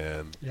 Sampson.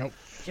 And Yep.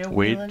 Joe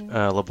Wade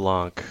Whelan.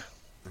 LeBlanc.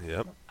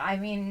 Yep. I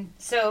mean,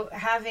 so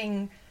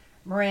having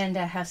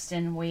Miranda,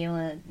 Heston,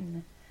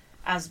 Whalen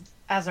as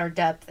our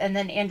depth, and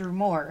then Andrew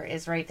Moore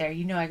is right there.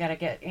 I got to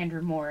get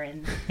Andrew Moore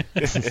in.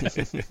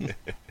 Because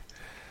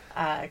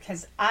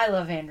I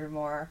love Andrew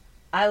Moore.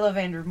 I love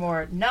Andrew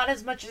Moore, not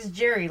as much as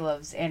Jerry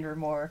loves Andrew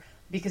Moore,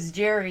 because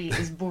Jerry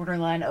is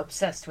borderline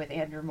obsessed with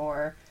Andrew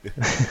Moore. I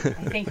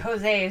think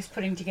Jose is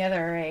putting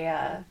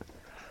together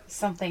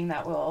something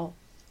that will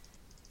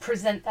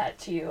present that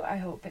to you, I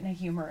hope, in a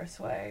humorous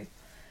way.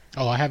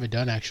 Oh, I have it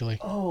done actually.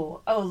 Oh,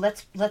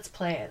 let's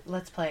play it.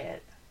 Let's play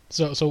it.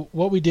 So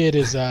what we did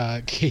is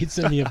Kate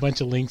sent me a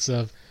bunch of links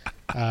of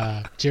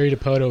Jerry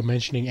Dipoto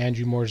mentioning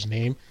Andrew Moore's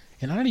name,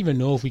 and I don't even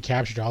know if we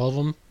captured all of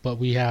them, but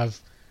we have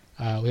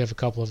a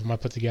couple of them I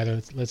put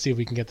together. Let's see if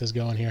we can get this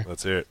going here.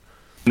 Let's hear it.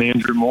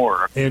 Andrew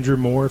Moore. Andrew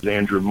Moore.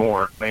 Andrew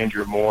Moore.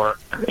 Andrew Moore.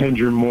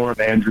 Andrew Moore.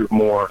 Andrew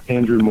Moore.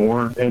 Andrew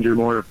Moore. Andrew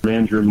Moore.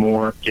 Andrew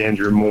Moore.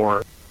 Andrew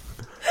Moore.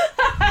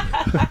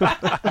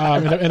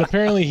 And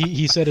apparently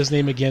he said his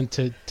name again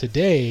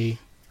today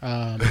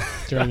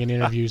during an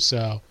interview.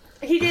 So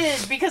He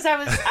did, because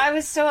I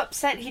was so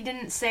upset he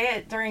didn't say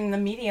it during the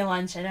media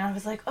lunch, and I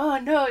was like, oh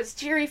no, is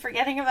Jerry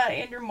forgetting about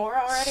Andrew Moore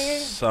already?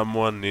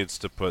 Someone needs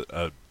to put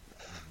a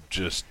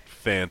just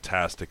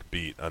fantastic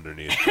beat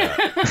underneath that.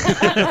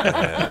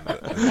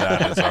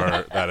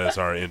 And that is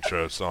our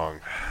intro song.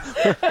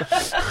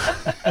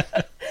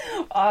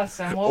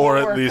 Awesome. Or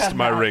at least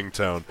my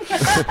ringtone.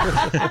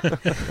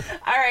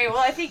 All right. Well,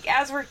 I think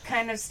as we're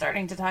kind of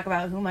starting to talk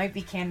about who might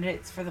be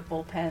candidates for the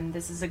bullpen,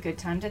 this is a good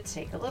time to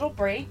take a little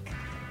break,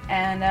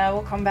 and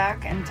we'll come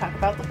back and talk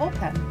about the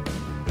bullpen.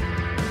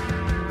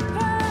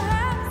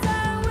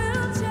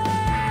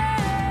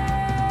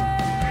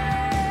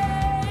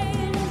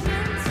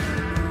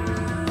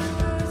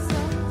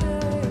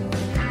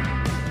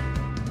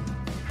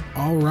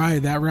 All right,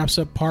 that wraps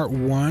up part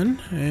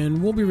 1,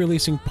 and we'll be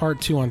releasing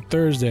part 2 on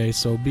Thursday,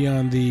 so be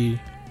on the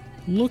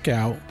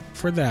lookout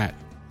for that.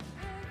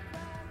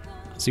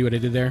 See what I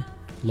did there?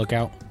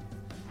 Lookout.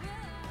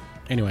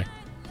 Anyway,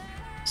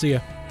 see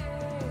ya.